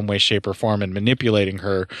position in some way, shape, or form and manipulating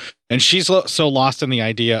her. And she's so lost in the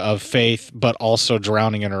idea of faith, but also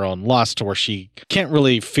drowning in her own lust, where she can't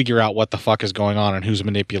really figure out what the fuck is going on and who's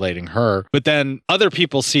manipulating her. But then other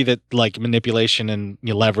people see that like manipulation and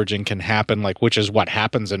leveraging can happen, like, which is what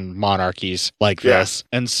happens in monarchies like this.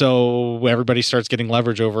 And so everybody starts getting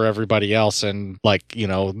leverage over everybody else. And like,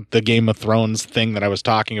 the Game of Thrones thing that I was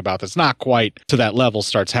talking about, that's not quite to that level,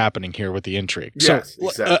 starts happening here with the intrigue. Yes, so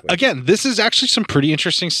exactly. Again, this is actually some pretty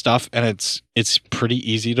interesting stuff, and it's pretty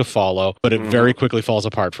easy to follow, but it very quickly falls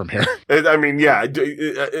apart from here. I mean, yeah,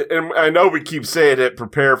 and I know we keep saying it,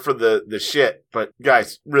 prepare for the shit, but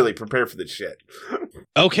guys, really prepare for the shit.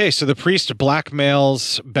 Okay, so the priest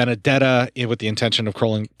blackmails Benedetta with the intention of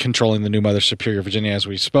controlling the new Mother Superior, Virginia, as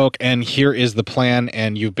we spoke, and here is the plan,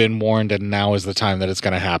 and you've been warned, and now is the time that it's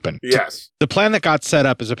going to happen. Yes. The plan that got set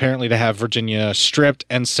up is apparently to have Virginia stripped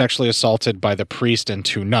and sexually assaulted by the priest and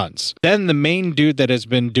two nuns. Then the main dude that has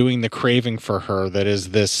been doing the craving for her, that is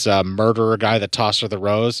this murderer guy that tossed her the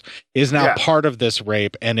rose, is now part of this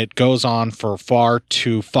rape, and it goes on for far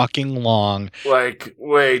too fucking long. Like,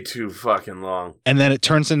 way too fucking long. And then it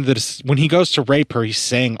turns into this, when he goes to rape her, he's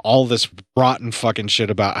saying all this rotten fucking shit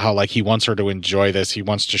about how, like, he wants her to enjoy this. He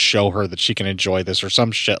wants to show her that she can enjoy this or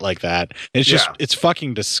some shit like that. It's just, it's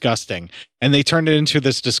fucking disgusting. And they turned it into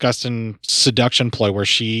this disgusting seduction ploy where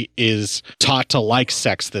she is taught to like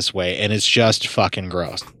sex this way, and it's just fucking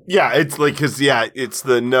gross. Yeah, it's like, because, it's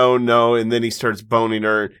the no, and then he starts boning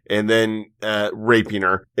her, and then raping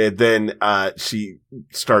her, and then she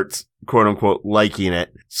starts, quote unquote, liking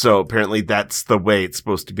it. So apparently that's the way it's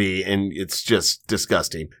supposed to be, and it's just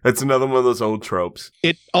disgusting. That's another one of those old tropes.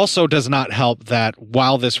 It also does not help that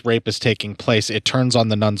while this rape is taking place, it turns on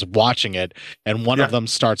the nuns watching it, and one of them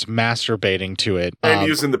starts masturbating to it. And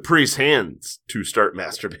using the priest's hands to start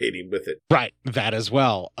masturbating with it. Right, that as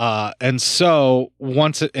well. And so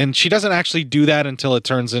and she doesn't actually do that until it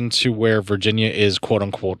turns into where Virginia is, quote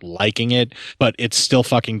unquote, liking it, but it's still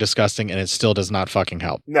fucking disgusting, and it still does not fucking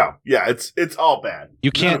help. No, yeah, it's all bad.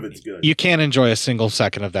 None of it's good. You can't enjoy a single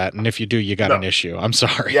second of that, and if you do, you got an issue. I'm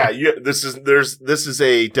sorry. Yeah, this is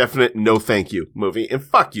a definite no thank you movie, and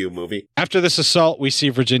fuck you movie. After this assault, we see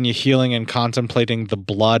Virginia healing and contemplating the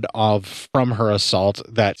blood from her assault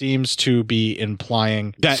that seems to be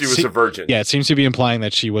implying that she was a virgin. Yeah, it seems to be implying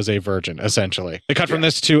that she was a virgin, essentially. They cut from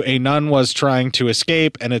this to a nun was trying to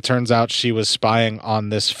escape, and it turns out she was spying on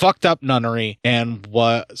this fucked up nunnery and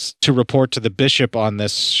was to report to the bishop on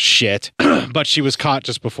this shit, but she was caught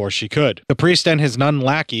just before she could. The priest and his nun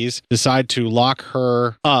lackeys decide to lock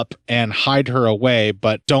her up and hide her away,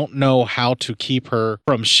 but don't know how to keep her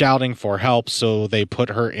from shouting for help, so they put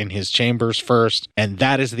her in his chambers first, and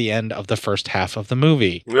that is the end of the first half of the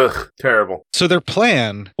movie. Ugh, terrible. So their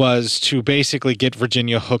plan was to basically get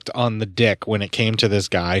Virginia hooked on the dick when it came to this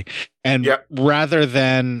guy. And rather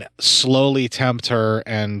than slowly tempt her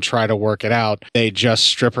and try to work it out, they just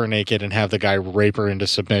strip her naked and have the guy rape her into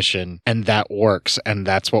submission. And that works. And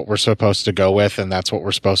that's what we're supposed to go with. And that's what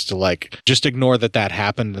we're supposed to, like, just ignore that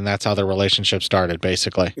happened. And that's how the relationship started,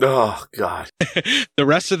 basically. Oh, God. The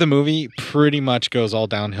rest of the movie pretty much goes all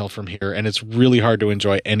downhill from here. And it's really hard to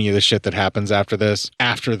enjoy any of the shit that happens after this.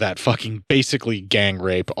 After that fucking basically gang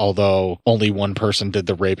rape, although only one person did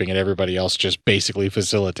the raping and everybody else just basically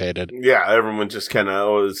facilitated. Yeah, everyone just kind of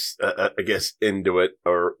was, I guess, into it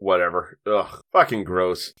or whatever. Ugh, fucking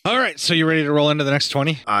gross. All right, so you ready to roll into the next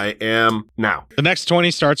 20? I am now. The next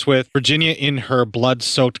 20 starts with Virginia in her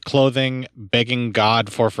blood-soaked clothing, begging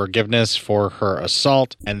God for forgiveness for her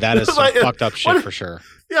assault, and that is some Like, fucked up shit what- for sure.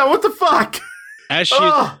 Yeah, what the fuck?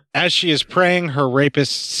 As she is praying, her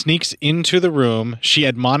rapist sneaks into the room. She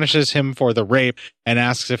admonishes him for the rape and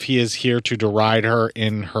asks if he is here to deride her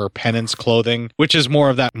in her penance clothing, which is more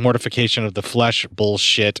of that mortification of the flesh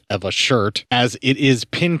bullshit of a shirt, as it is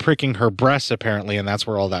pinpricking her breasts, apparently, and that's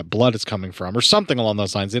where all that blood is coming from, or something along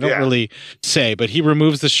those lines. They don't really say, but he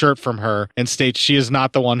removes the shirt from her and states she is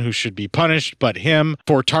not the one who should be punished, but him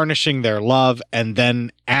for tarnishing their love, and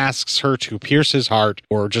then asks her to pierce his heart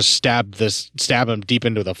or just stab him deep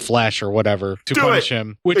into the flesh or whatever to punish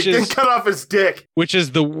him, which Then is cut off his dick. which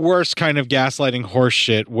is the worst kind of gaslighting horse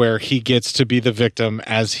shit, where he gets to be the victim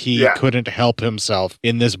as he couldn't help himself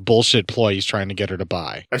in this bullshit ploy he's trying to get her to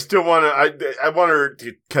buy. I still want to. I want her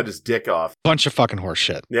to cut his dick off. Bunch of fucking horse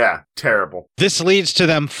shit. Yeah, terrible. This leads to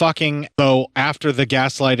them fucking, though after the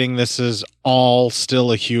gaslighting, this is all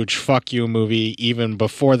still a huge fuck you movie, even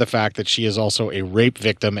before the fact that she is also a rape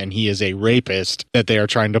victim and he is a rapist, that they are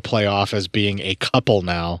trying to play off as being a couple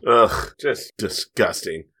now. Ugh, just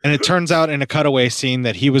disgusting. And it turns out in a cutaway scene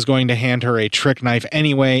that he was going to hand her a trick knife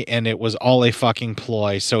anyway, and it was all a fucking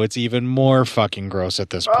ploy, so it's even more fucking gross at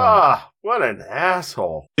this point. Ah, what an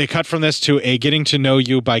asshole. They cut from this to a getting to know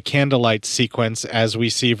you by candlelight sequence as we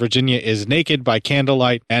see Virginia is naked by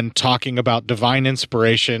candlelight and talking about divine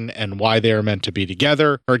inspiration and why they are meant to be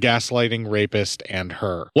together, her gaslighting rapist and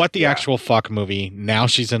her. What the actual fuck movie, now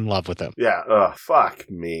she's in love with him. Yeah, ugh, fuck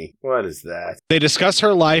me. What is that? They discuss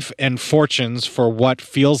her life and fortunes for what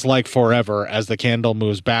feels like forever as the candle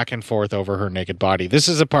moves back and forth over her naked body. This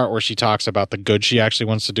is a part where she talks about the good she actually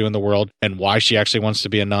wants to do in the world and why she actually wants to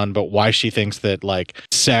be a nun, but why she thinks that like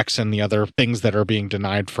sex and the other things that are being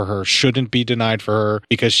denied for her shouldn't be denied for her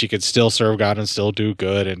because she could still serve God and still do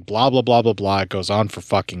good and blah, blah, blah, blah, blah. It goes on for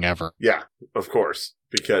fucking ever. Yeah, of course.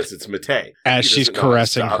 Because it's Matei. As He she's doesn't know how to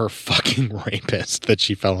caressing stop. her fucking rapist that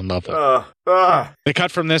she fell in love with. Ah. They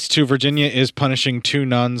cut from this to Virginia is punishing two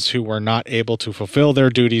nuns who were not able to fulfill their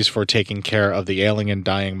duties for taking care of the ailing and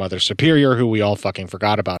dying Mother Superior, who we all fucking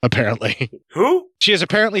forgot about, apparently. Who? She has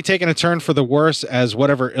apparently taken a turn for the worse as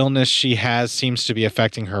whatever illness she has seems to be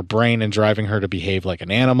affecting her brain and driving her to behave like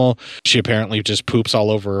an animal. She apparently just poops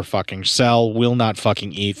all over her fucking cell, will not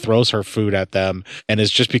fucking eat, throws her food at them, and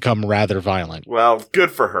has just become rather violent. Well,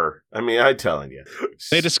 good for her. I mean, I'm telling you.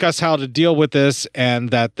 They discuss how to deal with this and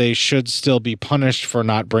that they should still be punished for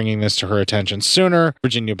not bringing this to her attention sooner.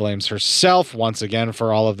 Virginia blames herself once again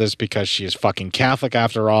for all of this because she is fucking Catholic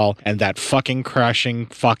after all, and that fucking crushing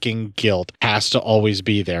fucking guilt has to always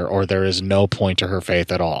be there or there is no point to her faith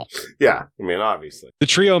at all. Yeah, I mean, obviously. The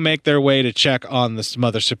trio make their way to check on this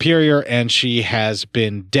Mother Superior, and she has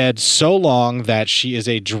been dead so long that she is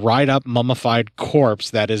a dried up mummified corpse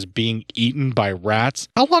that is being eaten by rats.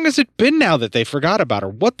 How long has it been now that they forgot about her?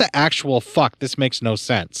 What the actual fuck? This makes no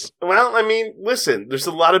sense. Well, I mean, listen, there's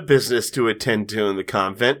a lot of business to attend to in the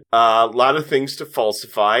convent, a lot of things to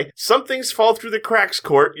falsify. Some things fall through the cracks,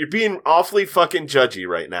 Court. You're being awfully fucking judgy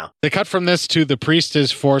right now. They cut from this to the priest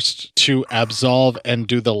is forced to absolve and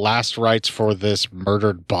do the last rites for this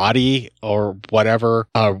murdered body or whatever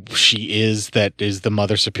she is that is the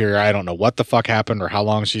Mother Superior. I don't know what the fuck happened or how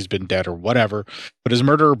long she's been dead or whatever, but his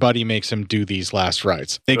murderer buddy makes him do these last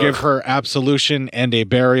rites. They give her absolution and a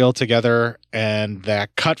burial together, and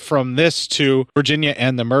that cut from this to Virginia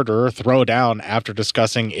and the murderer throw down after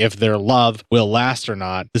discussing if their love will last or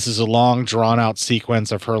not. This is a long, drawn-out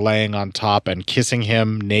sequence of her laying on top and kissing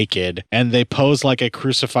him naked, and they pose like a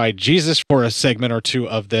crucified Jesus for a segment or two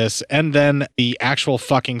of this, and then the actual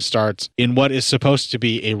fucking starts in what is supposed to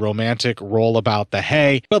be a romantic roll about the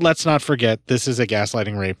hay, but let's not forget this is a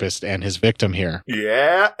gaslighting rapist and his victim here.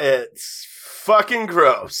 Yeah, it's fucking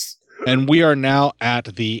gross. And we are now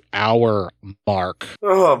at the hour mark.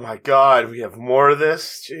 Oh my god, we have more of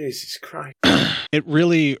this? Jesus Christ. It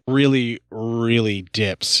really, really, really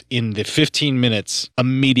dips in the 15 minutes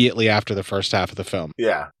immediately after the first half of the film.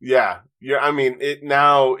 Yeah. I mean,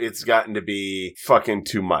 it's gotten to be fucking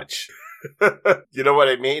too much. You know what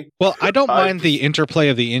I mean? Well, I don't mind the interplay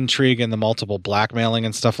of the intrigue and the multiple blackmailing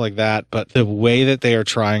and stuff like that, but the way that they are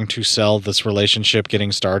trying to sell this relationship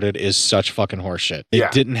getting started is such fucking horseshit. They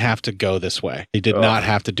didn't have to go this way. They did not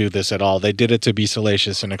have to do this at all. They did it to be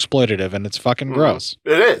salacious and exploitative, and it's fucking gross.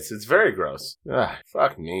 It is. It's very gross.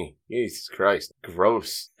 Fuck me. Jesus Christ.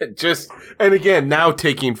 Gross. And again, now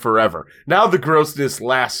taking forever. Now the grossness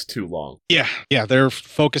lasts too long. Yeah. They're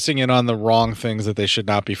focusing in on the wrong things that they should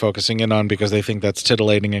not be focusing in on because they think that's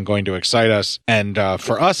titillating and going to excite us. And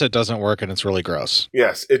for us, it doesn't work, and it's really gross.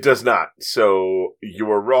 Yes, it does not. So you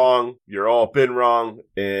were wrong. You're all been wrong.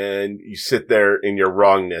 And you sit there in your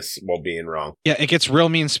wrongness while being wrong. Yeah, it gets real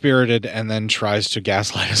mean-spirited and then tries to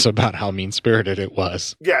gaslight us about how mean-spirited it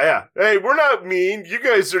was. Yeah. Hey, we're not mean. You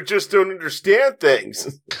guys just don't understand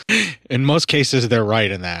things. In most cases, they're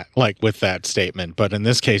right in that, like with that statement. But in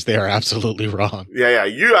this case, they are absolutely wrong. Yeah.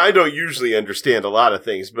 I don't usually understand a lot of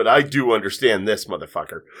things, but I do understand this,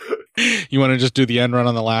 motherfucker. You want to just do the end run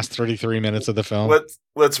on the last 33 minutes of the film?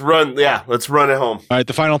 Let's run. Yeah, let's run it home. All right,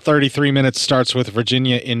 the final 33 minutes starts with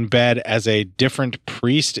Virginia in bed as a different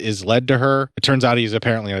priest is led to her. It turns out he's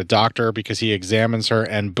apparently a doctor because he examines her,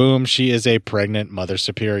 and boom, she is a pregnant Mother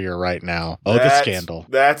Superior right now. Oh, the scandal.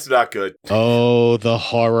 That's not good. Oh, the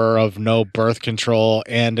horror of no birth control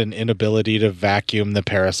and an inability to vacuum the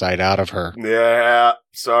parasite out of her. Yeah.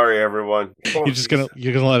 Sorry, everyone.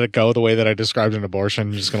 You're gonna let it go the way that I described an abortion.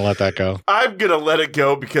 You're just gonna let that go. I'm gonna let it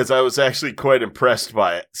go because I was actually quite impressed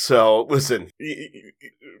by it. So listen,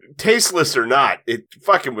 tasteless or not, it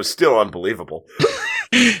fucking was still unbelievable.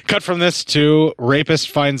 Cut from this to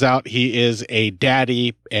rapist finds out he is a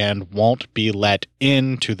daddy and won't be let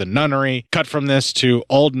into the nunnery. Cut from this to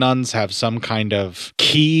old nuns have some kind of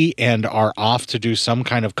key and are off to do some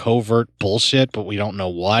kind of covert bullshit, but we don't know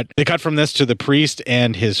what. They cut from this to the priest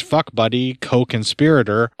and his fuck buddy,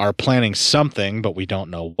 co-conspirator, are planning something, but we don't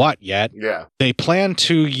know what yet. Yeah. They plan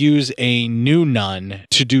to use a new nun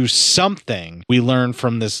to do something we learn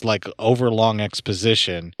from this like overlong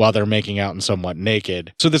exposition while they're making out and somewhat naked.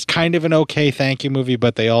 So this kind of an okay thank you movie,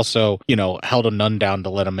 but they also, held a nun down to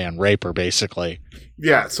let a man rape her, basically.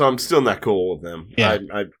 Yeah, so I'm still not cool with them. Yeah.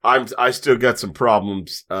 I still got some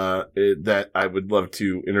problems that I would love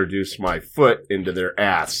to introduce my foot into their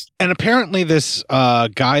ass. And apparently this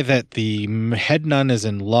guy that the head nun is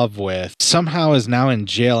in love with somehow is now in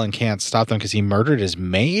jail and can't stop them because he murdered his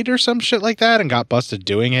maid or some shit like that and got busted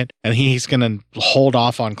doing it. And he's going to hold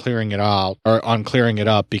off on clearing it out or on clearing it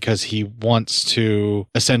up because he wants to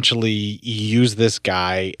essentially use this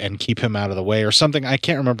guy and keep him out of the way or something. I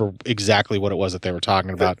can't remember exactly what it was that they were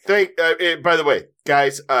talking about. By the way,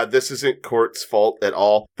 guys, this isn't Court's fault at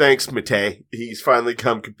all. Thanks, Matei. He's finally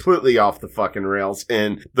come completely off the fucking rails,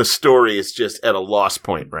 and the story is just at a loss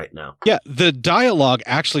point right now. Yeah, the dialogue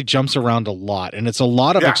actually jumps around a lot, and it's a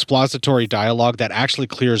lot of expository dialogue that actually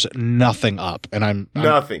clears nothing up. And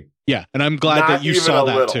nothing. Yeah, and I'm glad that you saw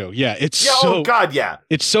that too. Yeah, oh God, yeah.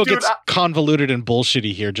 It so gets convoluted and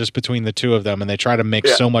bullshitty here just between the two of them, and they try to make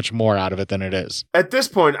so much more out of it than it is. At this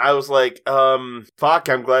point, I was like, fuck,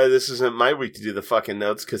 I'm glad this isn't my week to do the fucking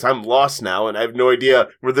notes, because I'm lost now, and I have no idea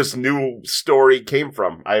where this new story came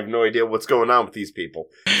from. I have no idea what's going on with these people.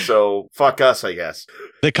 So, fuck us, I guess.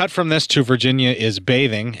 They cut from this to Virginia is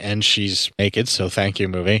bathing, and she's naked, so thank you,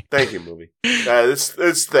 movie. Thank you, movie.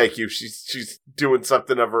 It's thank you. She's doing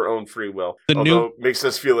something of her own free will. Although it makes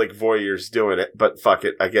us feel like voyeurs doing it, but fuck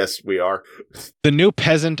it, I guess we are. The new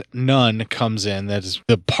peasant nun comes in that is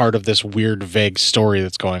the part of this weird, vague story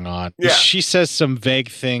that's going on. Yeah. She says some vague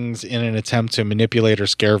things in an attempt to manipulate or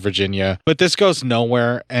scare Virginia, but this goes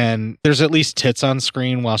nowhere, and there's at least tits on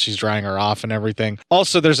screen while she's drying her off and everything.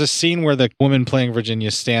 Also, there's a scene where the woman playing Virginia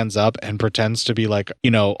stands up and pretends to be like,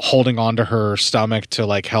 holding onto her stomach to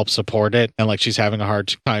like help support it, and like she's having a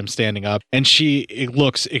hard time standing up, and she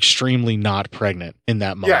looks extremely not pregnant in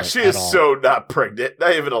that moment. Yeah, she is so not pregnant,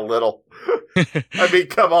 not even a little. I mean,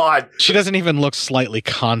 come on. She doesn't even look slightly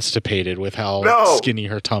constipated with how skinny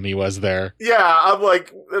her tummy was there. Yeah, I'm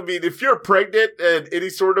like, if you're pregnant and any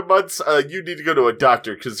sort of months, you need to go to a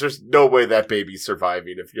doctor because there's no way that baby's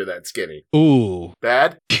surviving if you're that skinny. Ooh.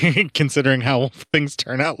 Bad? Considering how things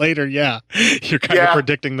turn out later, yeah. You're kind of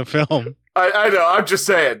predicting the film. I know. I'm just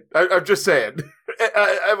saying. I'm just saying.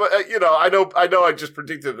 I know. I just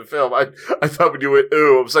predicted the film. I thought when you went,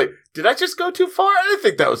 ooh, I was like, did I just go too far? I didn't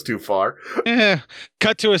think that was too far.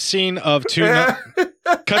 Cut to a scene of two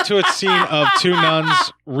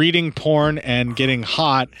nuns reading porn and getting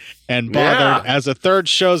hot and bothered as a third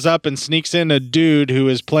shows up and sneaks in a dude who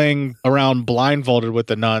is playing around blindfolded with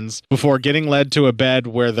the nuns before getting led to a bed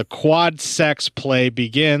where the quad sex play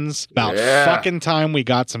begins. About fucking time we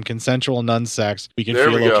got some consensual nun sex we can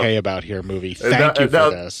feel okay about here, movie. Thank you for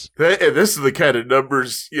this. And this is the kind of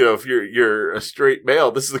numbers, if you're a straight male,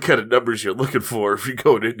 this is the kind of numbers you're looking for if you're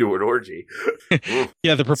going into an orgy.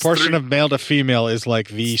 Yeah, the proportion of male to female is like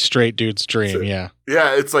the straight dude's dream, Yeah,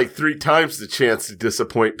 it's like 3 times the chance to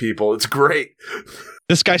disappoint people. It's great.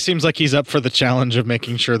 This guy seems like he's up for the challenge of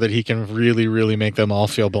making sure that he can really, really make them all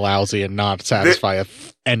feel blousy and not satisfy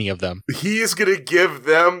any of them. He's going to give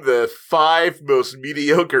them the 5 most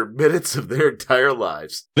mediocre minutes of their entire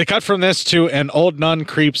lives. They cut from this to an old nun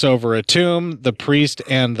creeps over a tomb. The priest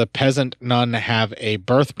and the peasant nun have a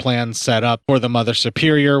birth plan set up for the Mother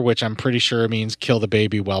Superior, which I'm pretty sure means kill the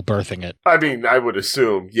baby while birthing it. I mean, I would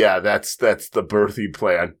assume, that's the birthing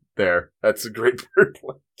plan there. That's a great birth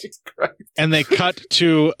plan. Jesus Christ. And they cut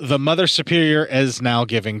to the Mother Superior as now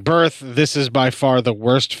giving birth. This is by far the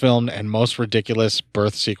worst filmed and most ridiculous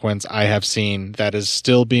birth sequence I have seen that is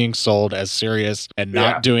still being sold as serious and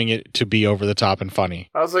not doing it to be over the top and funny.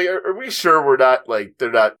 I was like, are we sure we're not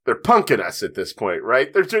they're punking us at this point,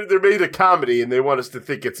 right? They're made a comedy and they want us to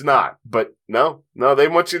think it's not. But no, they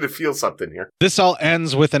want you to feel something here. This all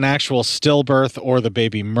ends with an actual stillbirth or the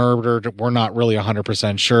baby murdered. We're not really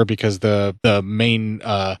 100% sure because the main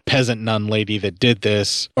peasant nun lady that did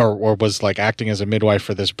this or was like acting as a midwife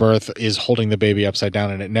for this birth is holding the baby upside down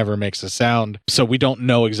and it never makes a sound. So we don't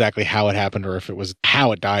know exactly how it happened or if it was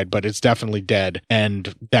how it died, but it's definitely dead.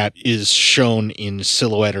 And that is shown in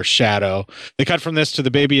silhouette or shadow. They cut from this to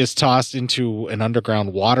the baby is tossed into an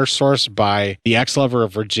underground water source by the ex-lover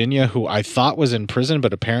of Virginia, who I thought was in prison,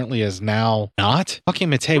 but apparently is now not. Fucking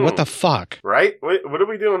Matei, what the fuck? Right? What are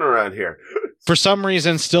we doing around here? For some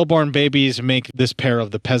reason, stillborn babies make this pair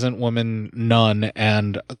of the peasant woman nun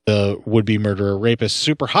and the would-be murderer rapist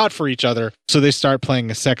super hot for each other, so they start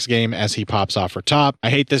playing a sex game as he pops off her top.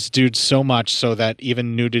 I hate this dude so much so that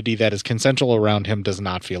even nudity that is consensual around him does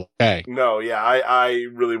not feel okay. No, I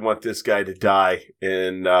really want this guy to die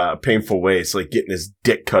in painful ways, like getting his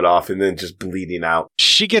dick cut off and then just bleeding out.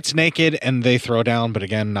 She gets naked and they throw down, but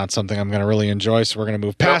again, not something I'm going to really enjoy, so we're going to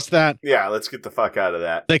move past that. Yeah, let's get the fuck out of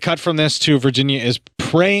that. They cut from this to Virginia is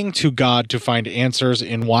praying to God to find answers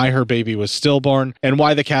in why her baby was stillborn and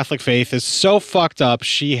why the Catholic faith is so fucked up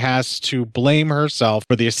she has to blame herself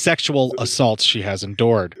for the sexual assaults she has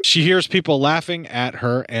endured. She hears people laughing at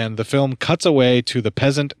her and the film cuts away to the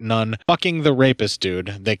peasant nun fucking the rapist dude.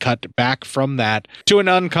 They cut back from that to a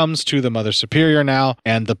nun comes to the Mother Superior now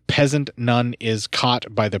and the peasant nun is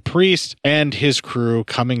caught by the priest and his crew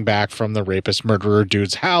coming back from the rapist murderer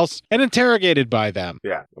dude's house and interrogated by them.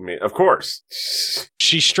 Yeah, I mean, of course.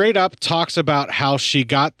 She straight up talks about how she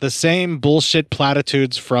got the same bullshit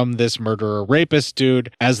platitudes from this murderer rapist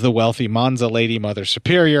dude as the wealthy Monza lady Mother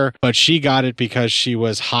Superior, but she got it because she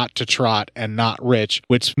was hot to trot and not rich,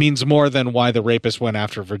 which means more than why the rapist went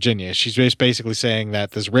after Virginia. She's basically saying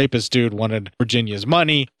that this rapist dude wanted Virginia's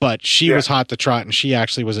money, but she was hot to trot and she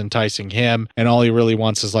actually was enticing him, and all he really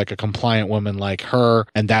wants is like a compliant woman like her,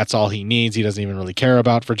 and that's all he needs. He doesn't even really care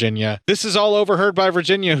about Virginia. This is all overheard by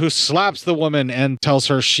Virginia, who slaps the woman and tells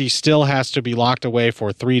her she still has to be locked away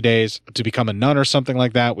for 3 days to become a nun or something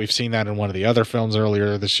like that. We've seen that in one of the other films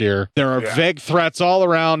earlier this year. There are vague threats all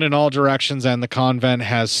around in all directions, and the convent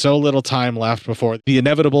has so little time left before the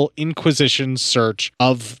inevitable Inquisition search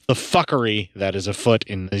of the fuckery that is afoot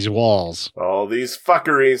in these walls. All these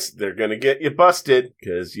fuckeries, they're going to get you busted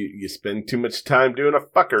because you spend too much time doing a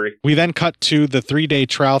fuckery. We then cut to the 3-day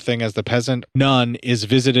trial thing as the peasant nun is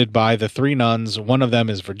visited by the 3 nuns. One of them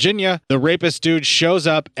is Virginia. The rapist dude shows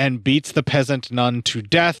up and beats the peasant nun to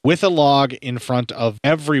death with a log in front of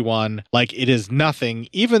everyone like it is nothing,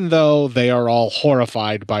 even though they are all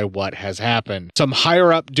horrified by what has happened. Some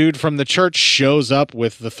higher up dude from the church shows up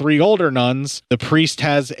with the 3 older nuns. The priest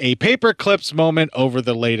has a paper clips moment over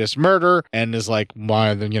the latest murder and is like,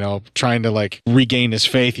 trying to like regain his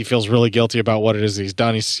faith. He feels really guilty about what it is he's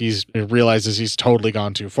done. He realizes he's totally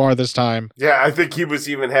gone too far this time. Yeah, I think he was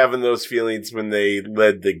even having those feelings when they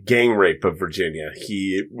led the gang rape of Virginia. Virginia.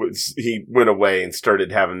 He went away and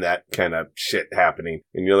started having that kind of shit happening.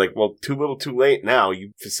 And you're like, well, too little too late now.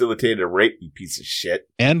 You facilitated a rape, you piece of shit.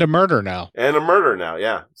 And a murder now.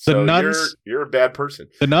 Yeah. So nuns, you're a bad person.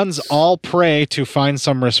 The nuns all pray to find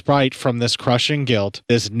some respite from this crushing guilt,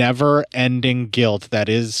 this never-ending guilt that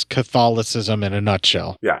is Catholicism in a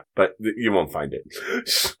nutshell. Yeah, but you won't find it.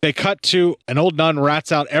 They cut to an old nun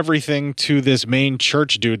rats out everything to this main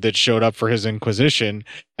church dude that showed up for his inquisition,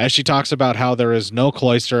 as she talks about how there is no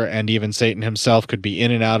cloister and even Satan himself could be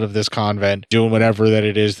in and out of this convent doing whatever that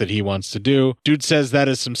it is that he wants to do. Dude says that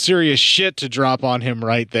is some serious shit to drop on him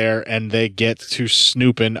right there, and they get to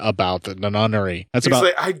snooping about the nunnery. He's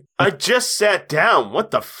like, I just sat down.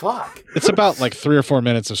 What the fuck? It's about like 3 or 4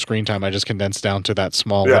 minutes of screen time I just condensed down to that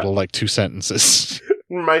small little like 2 sentences.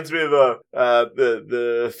 Reminds me of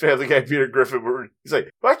the Family Guy Peter Griffin where he's like,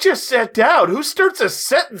 I just sat down. Who starts a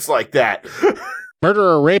sentence like that?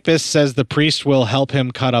 Murderer rapist says the priest will help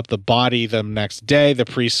him cut up the body the next day. The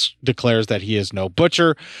priest declares that he is no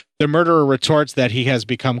butcher. The murderer retorts that he has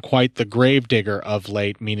become quite the gravedigger of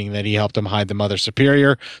late, meaning that he helped him hide the Mother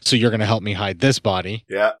Superior, so you're going to help me hide this body.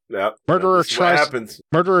 Yeah. Murderer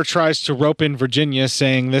tries to rope in Virginia,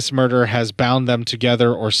 saying this murder has bound them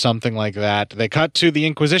together or something like that. They cut to the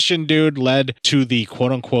Inquisition dude led to the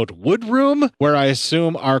quote-unquote wood room, where I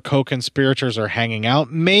assume our co-conspirators are hanging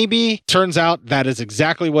out, maybe. Turns out that is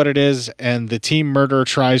exactly what it is, and the team murderer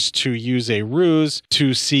tries to use a ruse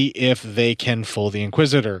to see if they can fool the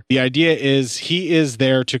Inquisitor. The idea is he is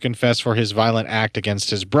there to confess for his violent act against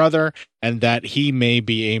his brother, and that he may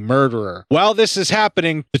be a murderer. While this is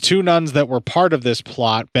happening, the 2 nuns that were part of this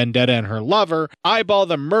plot, Vendetta and her lover, eyeball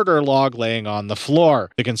the murder log laying on the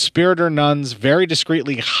floor. The conspirator nuns very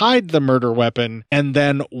discreetly hide the murder weapon, and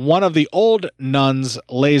then one of the old nuns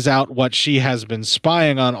lays out what she has been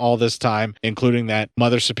spying on all this time, including that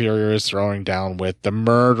Mother Superior is throwing down with the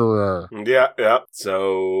murderer. Yeah.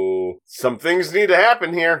 So some things need to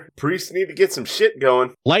happen here. Priests need to get some shit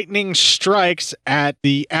going. Lightning strikes at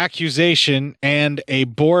the accusation, and a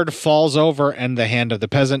board falls over and the hand of the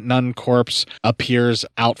peasant nun corpse appears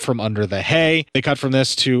out from under the hay. They cut from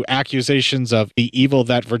this to accusations of the evil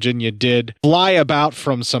that Virginia did fly about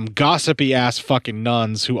from some gossipy ass fucking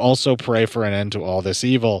nuns who also pray for an end to all this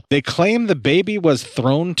evil. They claim the baby was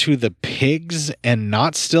thrown to the pigs and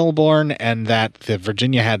not stillborn, and that the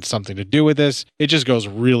Virginia had something to do with this. It just goes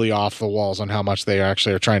really off the walls on how much they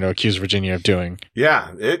actually are trying to accuse Virginia of doing.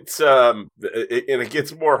 Yeah, it's and it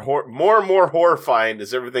gets more and more horrifying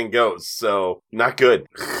as everything goes, so not good.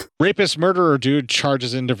 Rapist murderer dude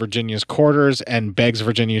charges into Virginia's quarters and begs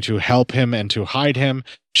Virginia to help him and to hide him.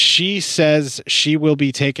 She says she will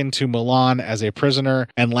be taken to Milan as a prisoner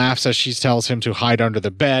and laughs as she tells him to hide under the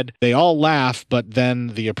bed. They all laugh, but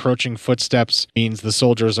then the approaching footsteps means the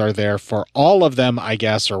soldiers are there for all of them, I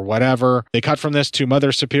guess, or whatever. They cut from this to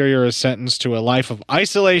Mother Superior is sentenced to a life of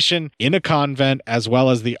isolation in a convent, as well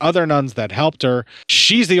as the other nuns that helped her.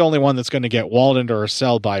 She's the only one that's going to get walled into her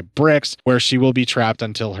cell by bricks, where she will be trapped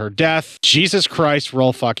until her death. Jesus Christ,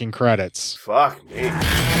 roll fucking credits. Fuck me.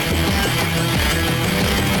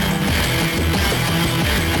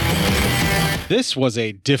 This was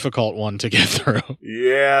a difficult one to get through.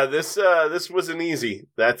 Yeah, this wasn't easy.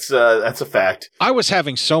 That's a fact. I was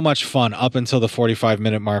having so much fun up until the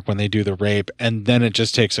 45-minute mark when they do the rape, and then it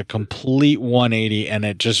just takes a complete 180 and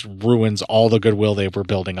it just ruins all the goodwill they were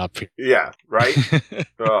building up for. Yeah, right?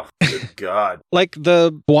 Oh, good God. Like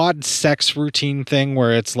the quad sex routine thing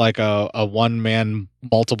where it's like a one-man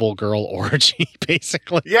multiple girl orgy,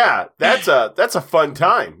 basically. Yeah, that's a fun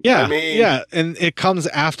time. Yeah, I mean, yeah, and it comes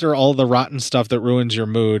after all the rotten stuff that ruins your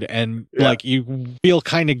mood, and like you feel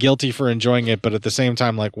kind of guilty for enjoying it, but at the same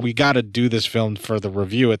time, like, we got to do this film for the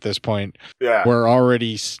review at this point. Yeah, we're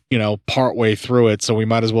already part way through it, so we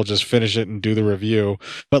might as well just finish it and do the review.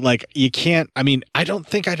 But like, you can't. I mean, I don't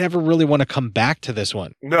think I'd ever really want to come back to this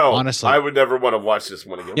one. No, honestly, I would never want to watch this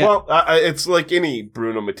one again. Yeah. Well, it's like any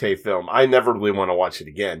Bruno Mattei film. I never really want to watch it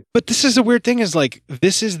again. But this is the weird thing, is like,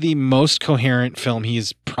 this is the most coherent film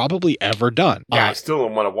he's probably ever done. Yeah, I still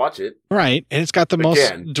don't want to watch it. Right. And it's got the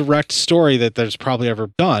most direct story that there's probably ever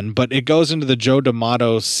done, but it goes into the Joe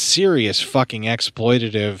D'Amato serious fucking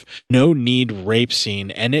exploitative, no need rape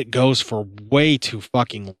scene, and it goes for way too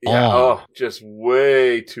fucking long. Yeah, just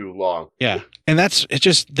way too long. Yeah. And that's, it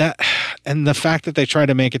just, that, And the fact that they try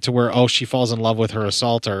to make it to where, she falls in love with her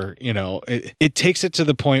assaulter, it takes it to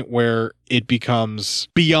the point where it becomes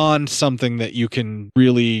beyond something that you can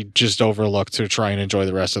really just overlook to try and enjoy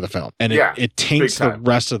the rest of the film. And it taints the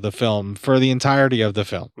rest of the film for the entirety of the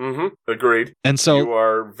film. Mm-hmm. Agreed. And so you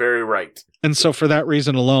are very right. And so for that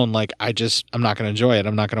reason alone, like, I'm not going to enjoy it.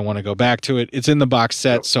 I'm not going to want to go back to it. It's in the box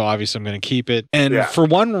set, so obviously I'm going to keep it. And for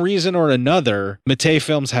one reason or another, Mattei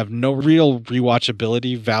films have no real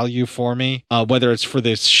rewatchability value for me, whether it's for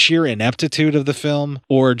the sheer ineptitude of the film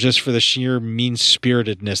or just for the sheer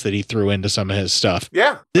mean-spiritedness that he threw into some of his stuff.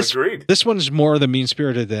 Yeah, agreed. This one's more the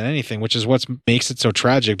mean-spirited than anything, which is what makes it so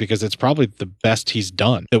tragic, because it's probably the best he's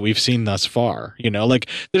done that we've seen thus far. Like,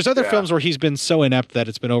 there's other films where he's been so inept that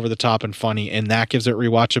it's been over the top and fun, and that gives it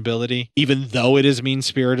rewatchability. Even though it is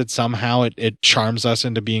mean-spirited, somehow it charms us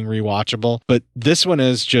into being rewatchable. But this one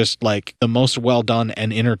is just like the most well done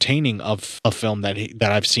and entertaining of a film that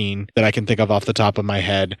I've seen that I can think of off the top of my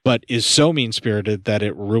head, but is so mean-spirited that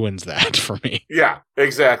it ruins that for me. Yeah,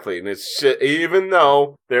 exactly. And it's even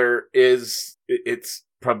though it's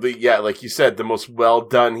probably, like you said, the most well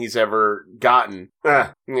done he's ever gotten.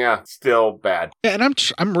 Still bad. Yeah,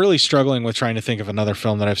 and I'm really struggling with trying to think of another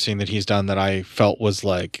film that I've seen that he's done that I felt was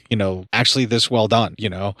like, actually this well done,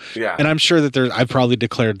 Yeah. And I'm sure that I've probably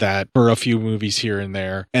declared that for a few movies here and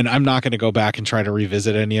there, and I'm not going to go back and try to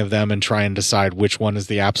revisit any of them and try and decide which one is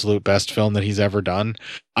the absolute best film that he's ever done.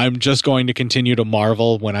 I'm just going to continue to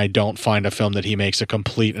marvel when I don't find a film that he makes a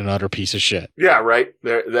complete and utter piece of shit. Yeah, right.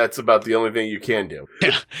 That's about the only thing you can do.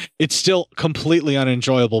 Yeah. It's still completely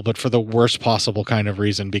unenjoyable, but for the worst possible kind of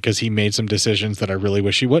reason, because he made some decisions that I really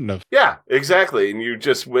wish he wouldn't have. Yeah, exactly. And you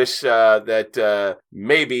just wish that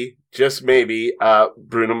maybe, just maybe,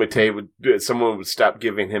 Bruno Mattei someone would stop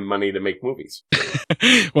giving him money to make movies.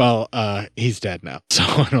 Well, he's dead now, so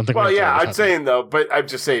I don't think. Well, yeah, I'm saying though, but I'm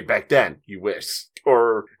just saying back then you wish,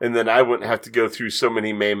 and then I wouldn't have to go through so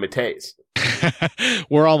many May Matteis.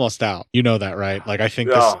 We're almost out. You know that, right? Like, I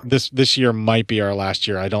think this year might be our last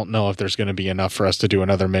year. I don't know if there's going to be enough for us to do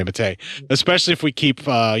another May Mattei, especially if we keep,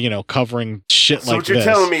 covering shit so like this. So what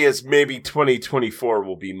you're telling me is maybe 2024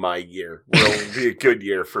 will be my year. Will be a good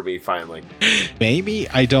year for me, finally. Maybe?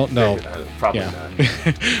 I don't know. Probably not.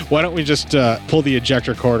 Why don't we just pull the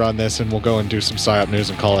ejector cord on this and we'll go and do some PSYOP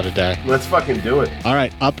news and call it a day. Let's fucking do it. All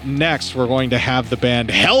right. Up next, we're going to have the band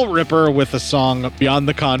Hellripper with the song Beyond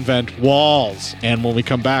the Convent Walls. And when we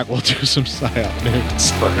come back, we'll do some PSYOP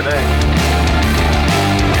news. Fucking A.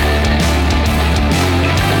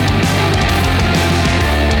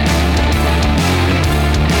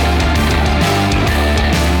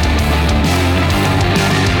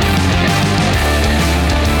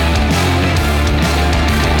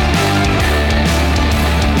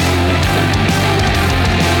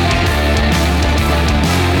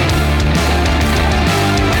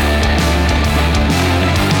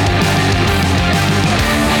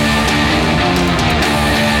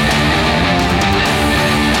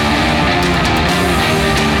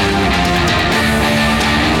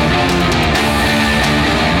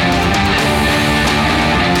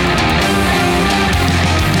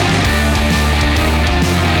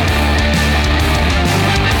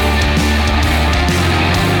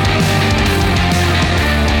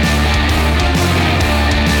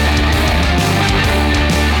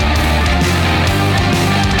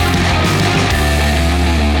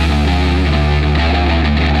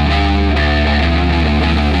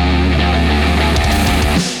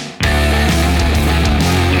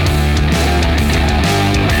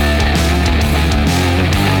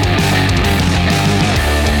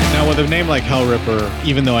 Like Hellripper,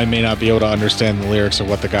 even though I may not be able to understand the lyrics of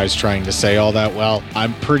what the guy's trying to say all that well,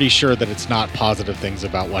 I'm pretty sure that it's not positive things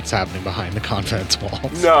about what's happening behind the convent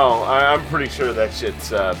walls. No, I'm pretty sure that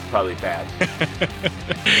shit's probably bad.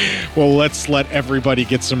 Well, let's let everybody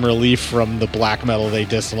get some relief from the black metal they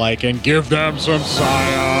dislike and give them some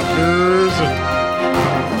PSYOP news.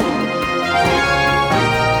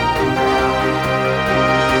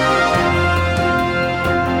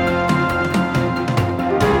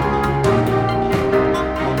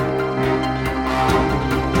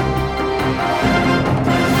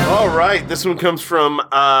 This one comes from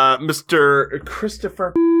Mr.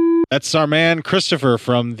 Christopher. That's our man Christopher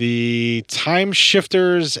from the Time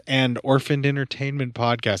Shifters and Orphaned Entertainment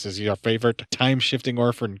podcast. Is he our favorite time-shifting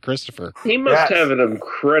orphan, Christopher? He must have an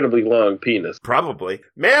incredibly long penis. Probably.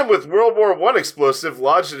 Man with World War I explosive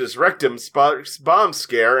lodged in his rectum sparks bomb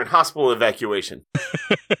scare and hospital evacuation.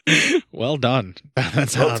 Well done.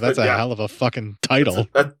 That's a hell of a fucking title.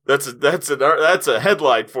 That's a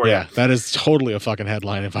headline for you. Yeah, that is totally a fucking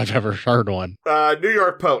headline if I've ever heard one. New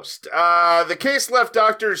York Post. The case left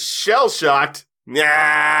doctors shell-shocked.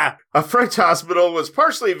 Nah. A French hospital was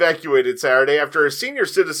partially evacuated Saturday after a senior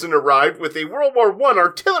citizen arrived with a World War I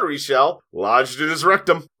artillery shell lodged in his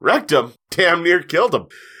rectum. Rectum? Damn near killed him.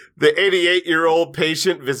 The 88-year-old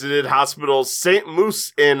patient visited Hospital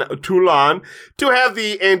Saint-Mousse in Toulon to have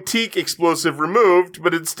the antique explosive removed,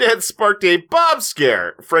 but instead sparked a bomb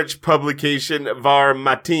scare, French publication Var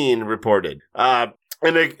Matin reported.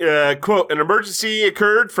 Quote, an emergency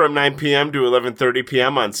occurred from 9 p.m. to 11:30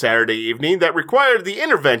 p.m. on Saturday evening that required the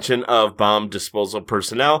intervention of bomb disposal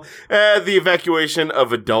personnel, the evacuation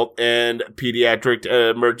of adult and pediatric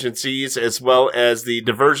emergencies, as well as the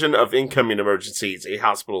diversion of incoming emergencies, a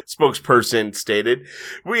hospital spokesperson stated.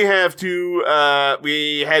 We had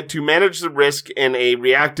to manage the risk in a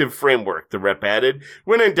reactive framework, the rep added.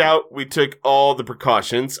 When in doubt, we took all the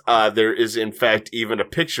precautions. There is, in fact, even a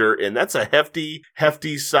picture, and that's a hefty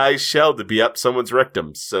size shell to be up someone's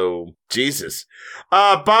rectum. So, Jesus.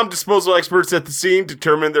 Bomb disposal experts at the scene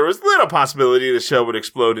determined there was little possibility the shell would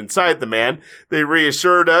explode inside the man. They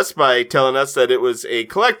reassured us by telling us that it was a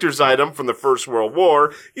collector's item from the First World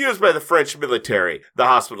War used by the French military, the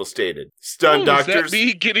hospital stated. Stunned doctors... Is that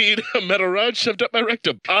me getting a metal rod shoved up my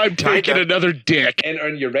rectum? I'm taking another dick. Enter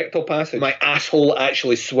in your rectal passage. My asshole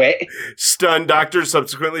actually sweat. Stunned doctors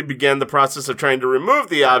subsequently began the process of trying to remove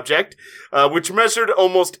the object, which measured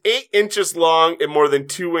almost 8 inches long and more than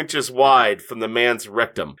 2 inches wide from the man's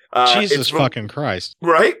rectum. Jesus fucking Christ.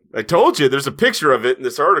 Right? I told you, there's a picture of it in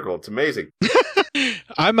this article. It's amazing.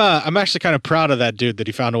 I'm actually kind of proud of that dude that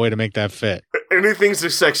he found a way to make that fit. Anything's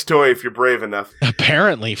a sex toy if you're brave enough.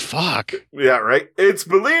 Apparently, fuck. Yeah, right? It's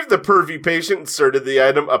believed the pervy patient inserted the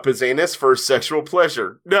item up his anus for sexual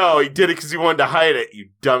pleasure. No, he did it because he wanted to hide it, you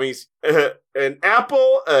dummies. An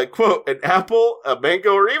apple, an apple, a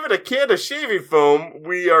mango, or even a can of shaving foam,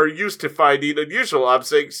 we are used to finding unusual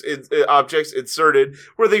objects inserted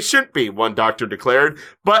where they shouldn't be, one doctor declared.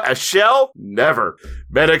 But a shell? Never.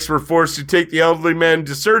 Medics were forced to take the elderly man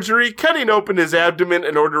to surgery, cutting open his abdomen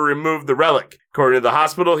in order to remove the relic. According to the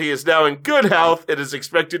hospital, he is now in good health and is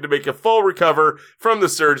expected to make a full recover from the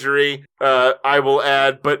surgery, I will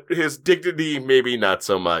add, but his dignity maybe not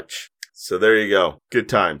so much. So there you go. Good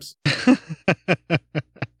times.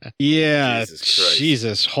 Yeah,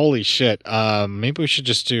 Jesus, holy shit. Maybe we should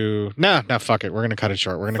just do... Nah, fuck it. We're going to cut it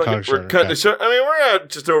short. We're cutting it short. I mean, we're at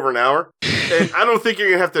just over an hour. And I don't think you're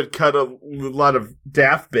going to have to cut a lot of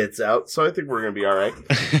daft bits out. So I think we're going to be all right.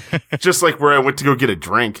 Just like where I went to go get a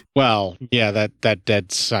drink. Well, yeah, that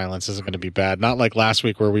dead silence isn't going to be bad. Not like last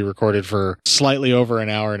week where we recorded for slightly over an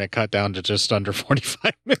hour and it cut down to just under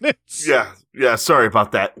 45 minutes. Yeah, sorry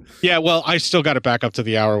about that. Yeah, well, I still got it back up to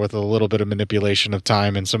the hour with a little bit of manipulation of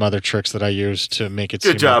time and some other tricks that I used to make it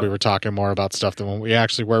seem like we were talking more about stuff than when we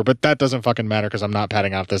actually were. But that doesn't fucking matter because I'm not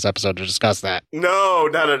padding out this episode to discuss that. No,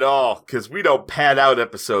 not at all. Because we don't pad out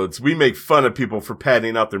episodes. We make fun of people for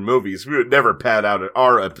padding out their movies. We would never pad out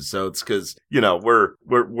our episodes because, you know,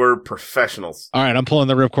 we're professionals. All right, I'm pulling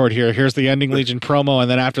the ripcord here. Here's the Ending Legion promo.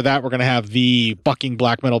 And then after that, we're going to have the bucking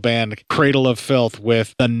black metal band Cradle of Filth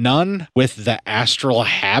with The Nun with The Astral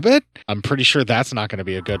Habit. I'm pretty sure that's not going to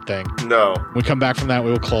be a good thing. No. When we come back from that,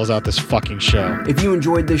 we will close out this fucking show. If you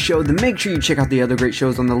enjoyed this show, then make sure you check out the other great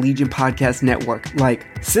shows on the Legion Podcast Network, like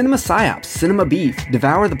Cinema Psyops, Cinema Beef,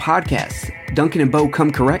 Devour the Podcast, Duncan and Bo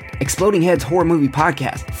Come Correct, Exploding Heads Horror Movie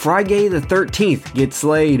Podcast, Friday the 13th, Get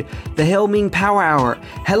Slayed, The Helming Power Hour,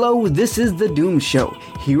 Hello, This is the Doom Show,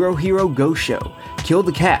 Hero Hero Go Show, Kill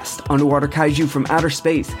the Cast, Underwater Kaiju from Outer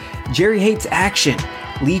Space, Jerry Hates Action,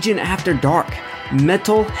 Legion After Dark,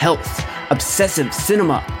 Mental Health, Obsessive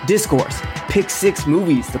Cinema, Discourse, Pick 6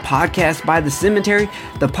 Movies, the podcast by The Cemetery,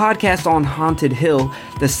 the podcast on Haunted Hill,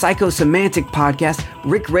 the Psychosemantic Podcast,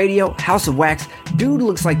 Rick Radio, House of Wax, Dude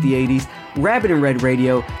Looks Like the 80s, Rabbit and Red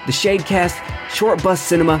Radio, the Shadecast, Short Bus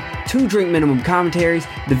Cinema, 2 Drink Minimum Commentaries,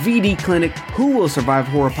 the VD Clinic, Who Will Survive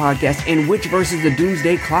Horror Podcast, and Witch vs. the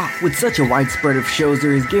Doomsday Clock. With such a wide spread of shows,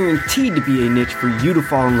 there is guaranteed to be a niche for you to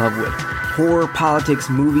fall in love with. Horror, politics,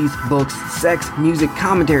 movies, books, sex, music,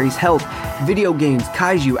 commentaries, health, video games,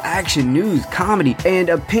 kaiju, action, news, comedy, and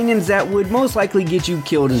opinions that would most likely get you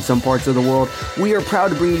killed in some parts of the world. We are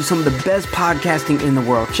proud to bring you some of the best podcasting in the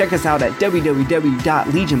world. Check us out at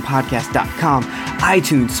www.legionpodcast.com,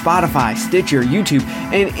 iTunes, Spotify, Stitcher, YouTube,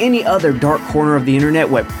 and any other dark corner of the internet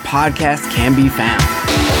where podcasts can be found.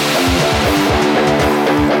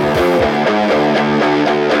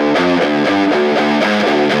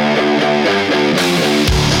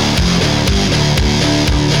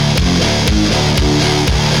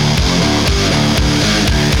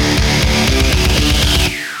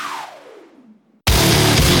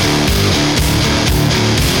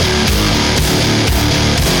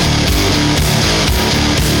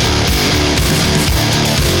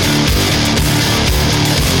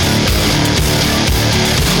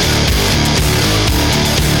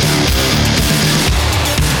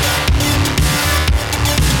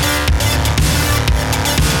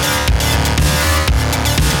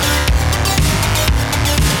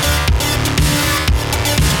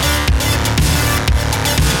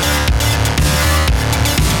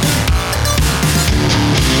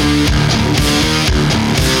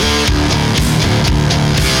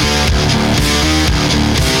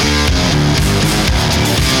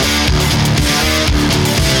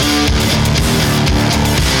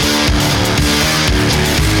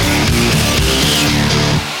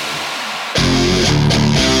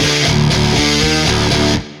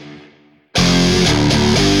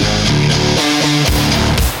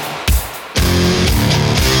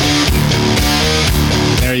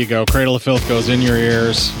 go. Cradle of Filth goes in your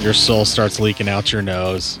ears. Your soul starts leaking out your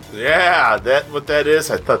nose. Yeah, what that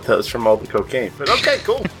is. I thought that was from all the cocaine. But okay,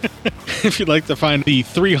 cool. If you'd like to find the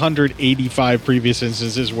 385 previous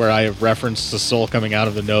instances where I have referenced the soul coming out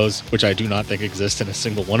of the nose, which I do not think exists in a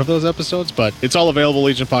single one of those episodes, but it's all available,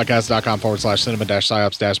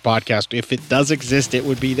 legionpodcast.com/cinema-psyops-podcast. If it does exist, it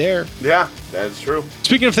would be there. Yeah, that is true.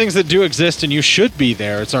 Speaking of things that do exist and you should be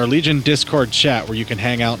there, it's our Legion Discord chat where you can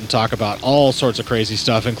hang out and talk about all sorts of crazy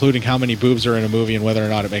stuff, including how many boobs are in a movie and whether or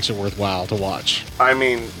not it makes it worthwhile to watch. I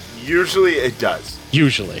mean, usually it does.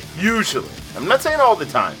 Usually. I'm not saying all the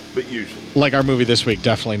time, but usually. Like our movie this week,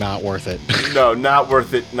 definitely not worth it. No, not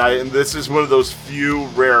worth it. And this is one of those few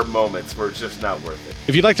rare moments where it's just not worth it.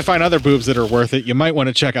 If you'd like to find other boobs that are worth it, you might want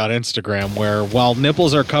to check out Instagram, where while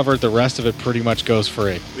nipples are covered, the rest of it pretty much goes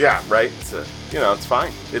free. Yeah, right? It's it's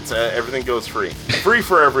fine. It's everything goes free. Free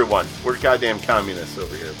for everyone. We're goddamn communists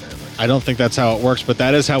over here, apparently. I don't think that's how it works, but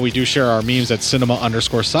that is how we do share our memes at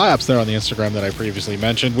cinema_psyops there on the Instagram that I previously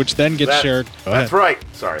mentioned, which then gets shared. That's right.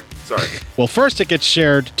 Sorry. Well, first it gets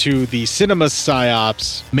shared to the Cinema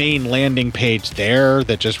Psyops main landing page there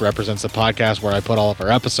that just represents the podcast where I put all of our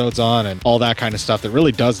episodes on and all that kind of stuff that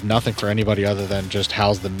really does nothing for anybody other than just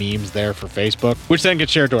house the memes there for Facebook, which then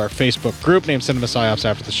gets shared to our Facebook group named Cinema Psyops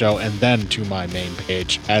after the show and then to my main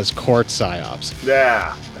page as Court Psyops.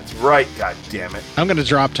 Yeah. Right, god damn it. I'm going to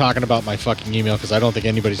drop talking about my fucking email because I don't think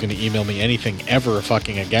anybody's going to email me anything ever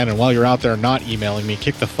fucking again. And while you're out there not emailing me,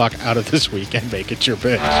 kick the fuck out of this week and make it your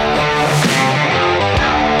bitch.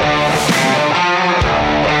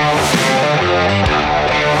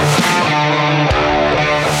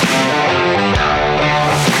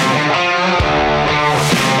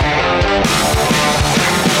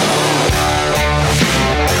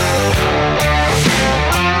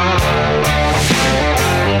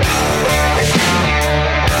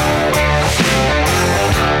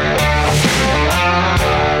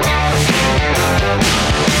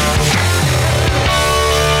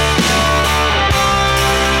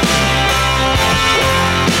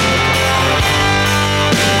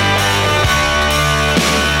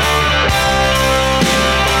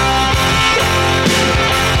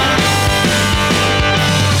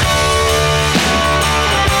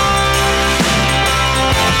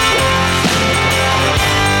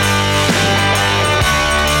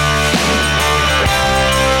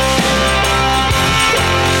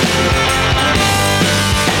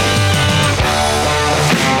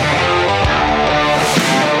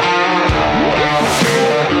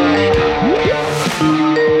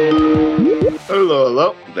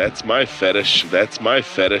 Hello. That's my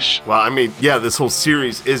fetish. Well, I mean, yeah, this whole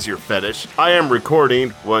series is your fetish. I am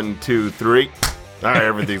recording. 1, 2, 3. All right,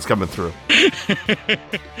 everything's coming through.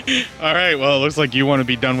 All right, well, it looks like you want to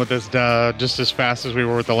be done with this just as fast as we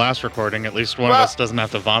were with the last recording. At least one of us doesn't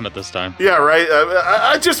have to vomit this time. Yeah, right.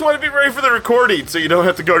 I just want to be ready for the recording so you don't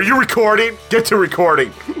have to go, are you recording? Get to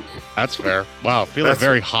recording. That's fair. Wow, feeling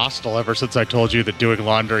very hostile ever since I told you that doing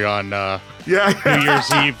laundry on New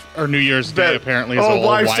Year's Eve or New Year's Day apparently is a whole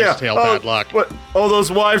wives' tale bad luck. What? Oh,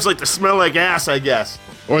 those wives like to smell like ass, I guess.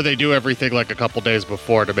 Or they do everything like a couple days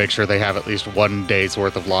before to make sure they have at least 1 day's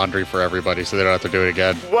worth of laundry for everybody so they don't have to do it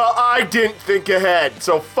again. Well, I didn't think ahead,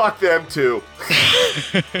 so fuck them too.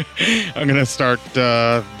 I'm going to start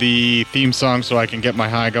the theme song so I can get my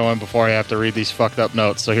high going before I have to read these fucked up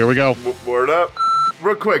notes. So here we go. Word up.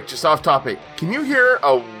 Real quick, just off topic. Can you hear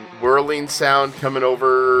a whirling sound coming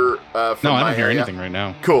over from my No, I don't hear area? anything right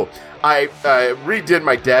now. Cool. I redid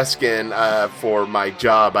my desk, and for my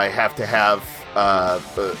job, I have to have a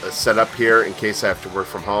setup here in case I have to work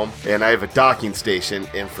from home. And I have a docking station,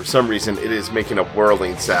 and for some reason, it is making a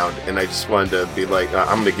whirling sound. And I just wanted to be like,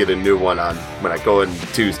 I'm going to get a new one on when I go in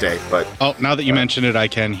Tuesday. But now that you mention it, I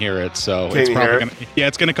can hear it. So it's probably going to... Yeah,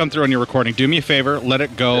 it's going to come through on your recording. Do me a favor. Let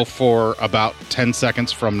it go for about 10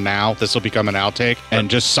 seconds from now. This will become an outtake. And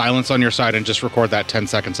just silence on your side and just record that 10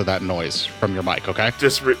 seconds of that noise from your mic, okay?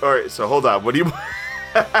 All right, so hold on. What do you...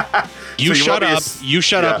 You shut up. You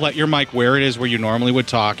shut up. Let your mic where it is where you normally would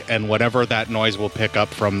talk, and whatever that noise will pick up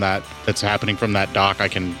from that's happening from that dock, I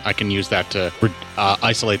can use that to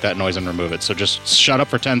isolate that noise and remove it. So just shut up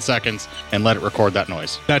for 10 seconds and let it record that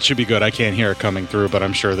noise. That should be good. I can't hear it coming through, but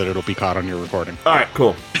I'm sure that it'll be caught on your recording. All right,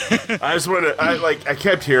 cool. I just want to. I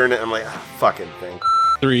kept hearing it. I'm like, fucking thing.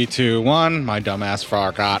 3, 2, 1. My dumbass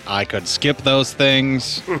forgot I could skip those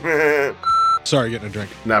things. Sorry, getting a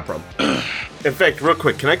drink. No problem. In fact, real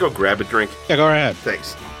quick, can I go grab a drink? Yeah, go ahead.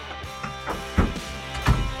 Thanks.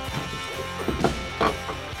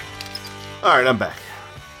 All right, I'm back.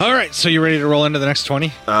 All right, so you ready to roll into the next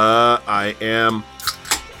 20? I am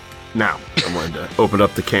now. I'm going to open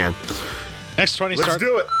up the can. Next 20 Let's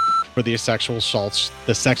do it. for the sexual assaults.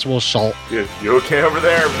 The sexual assault. You okay over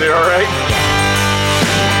there? Everything all right?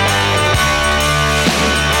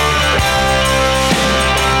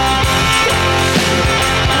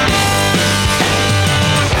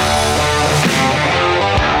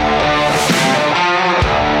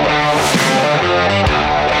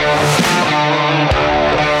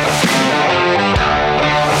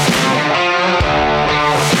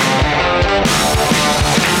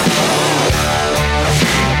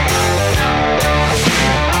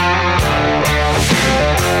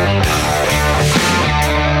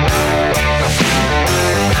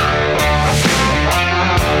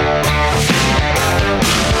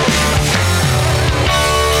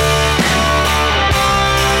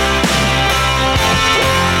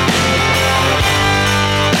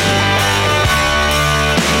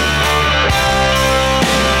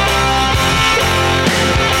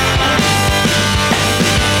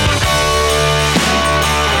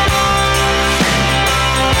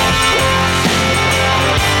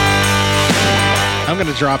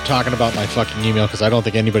 Drop talking about my fucking email because I don't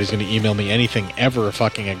think anybody's going to email me anything ever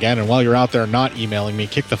fucking again. And while you're out there not emailing me,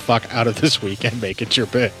 kick the fuck out of this week and make it your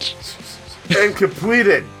bitch. And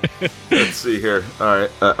completed. Let's see here. All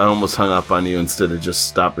right. I almost hung up on you instead of just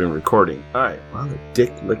stopping recording. All right. Well, the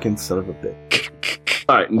dick licking son of a bitch.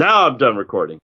 All right. Now I'm done recording.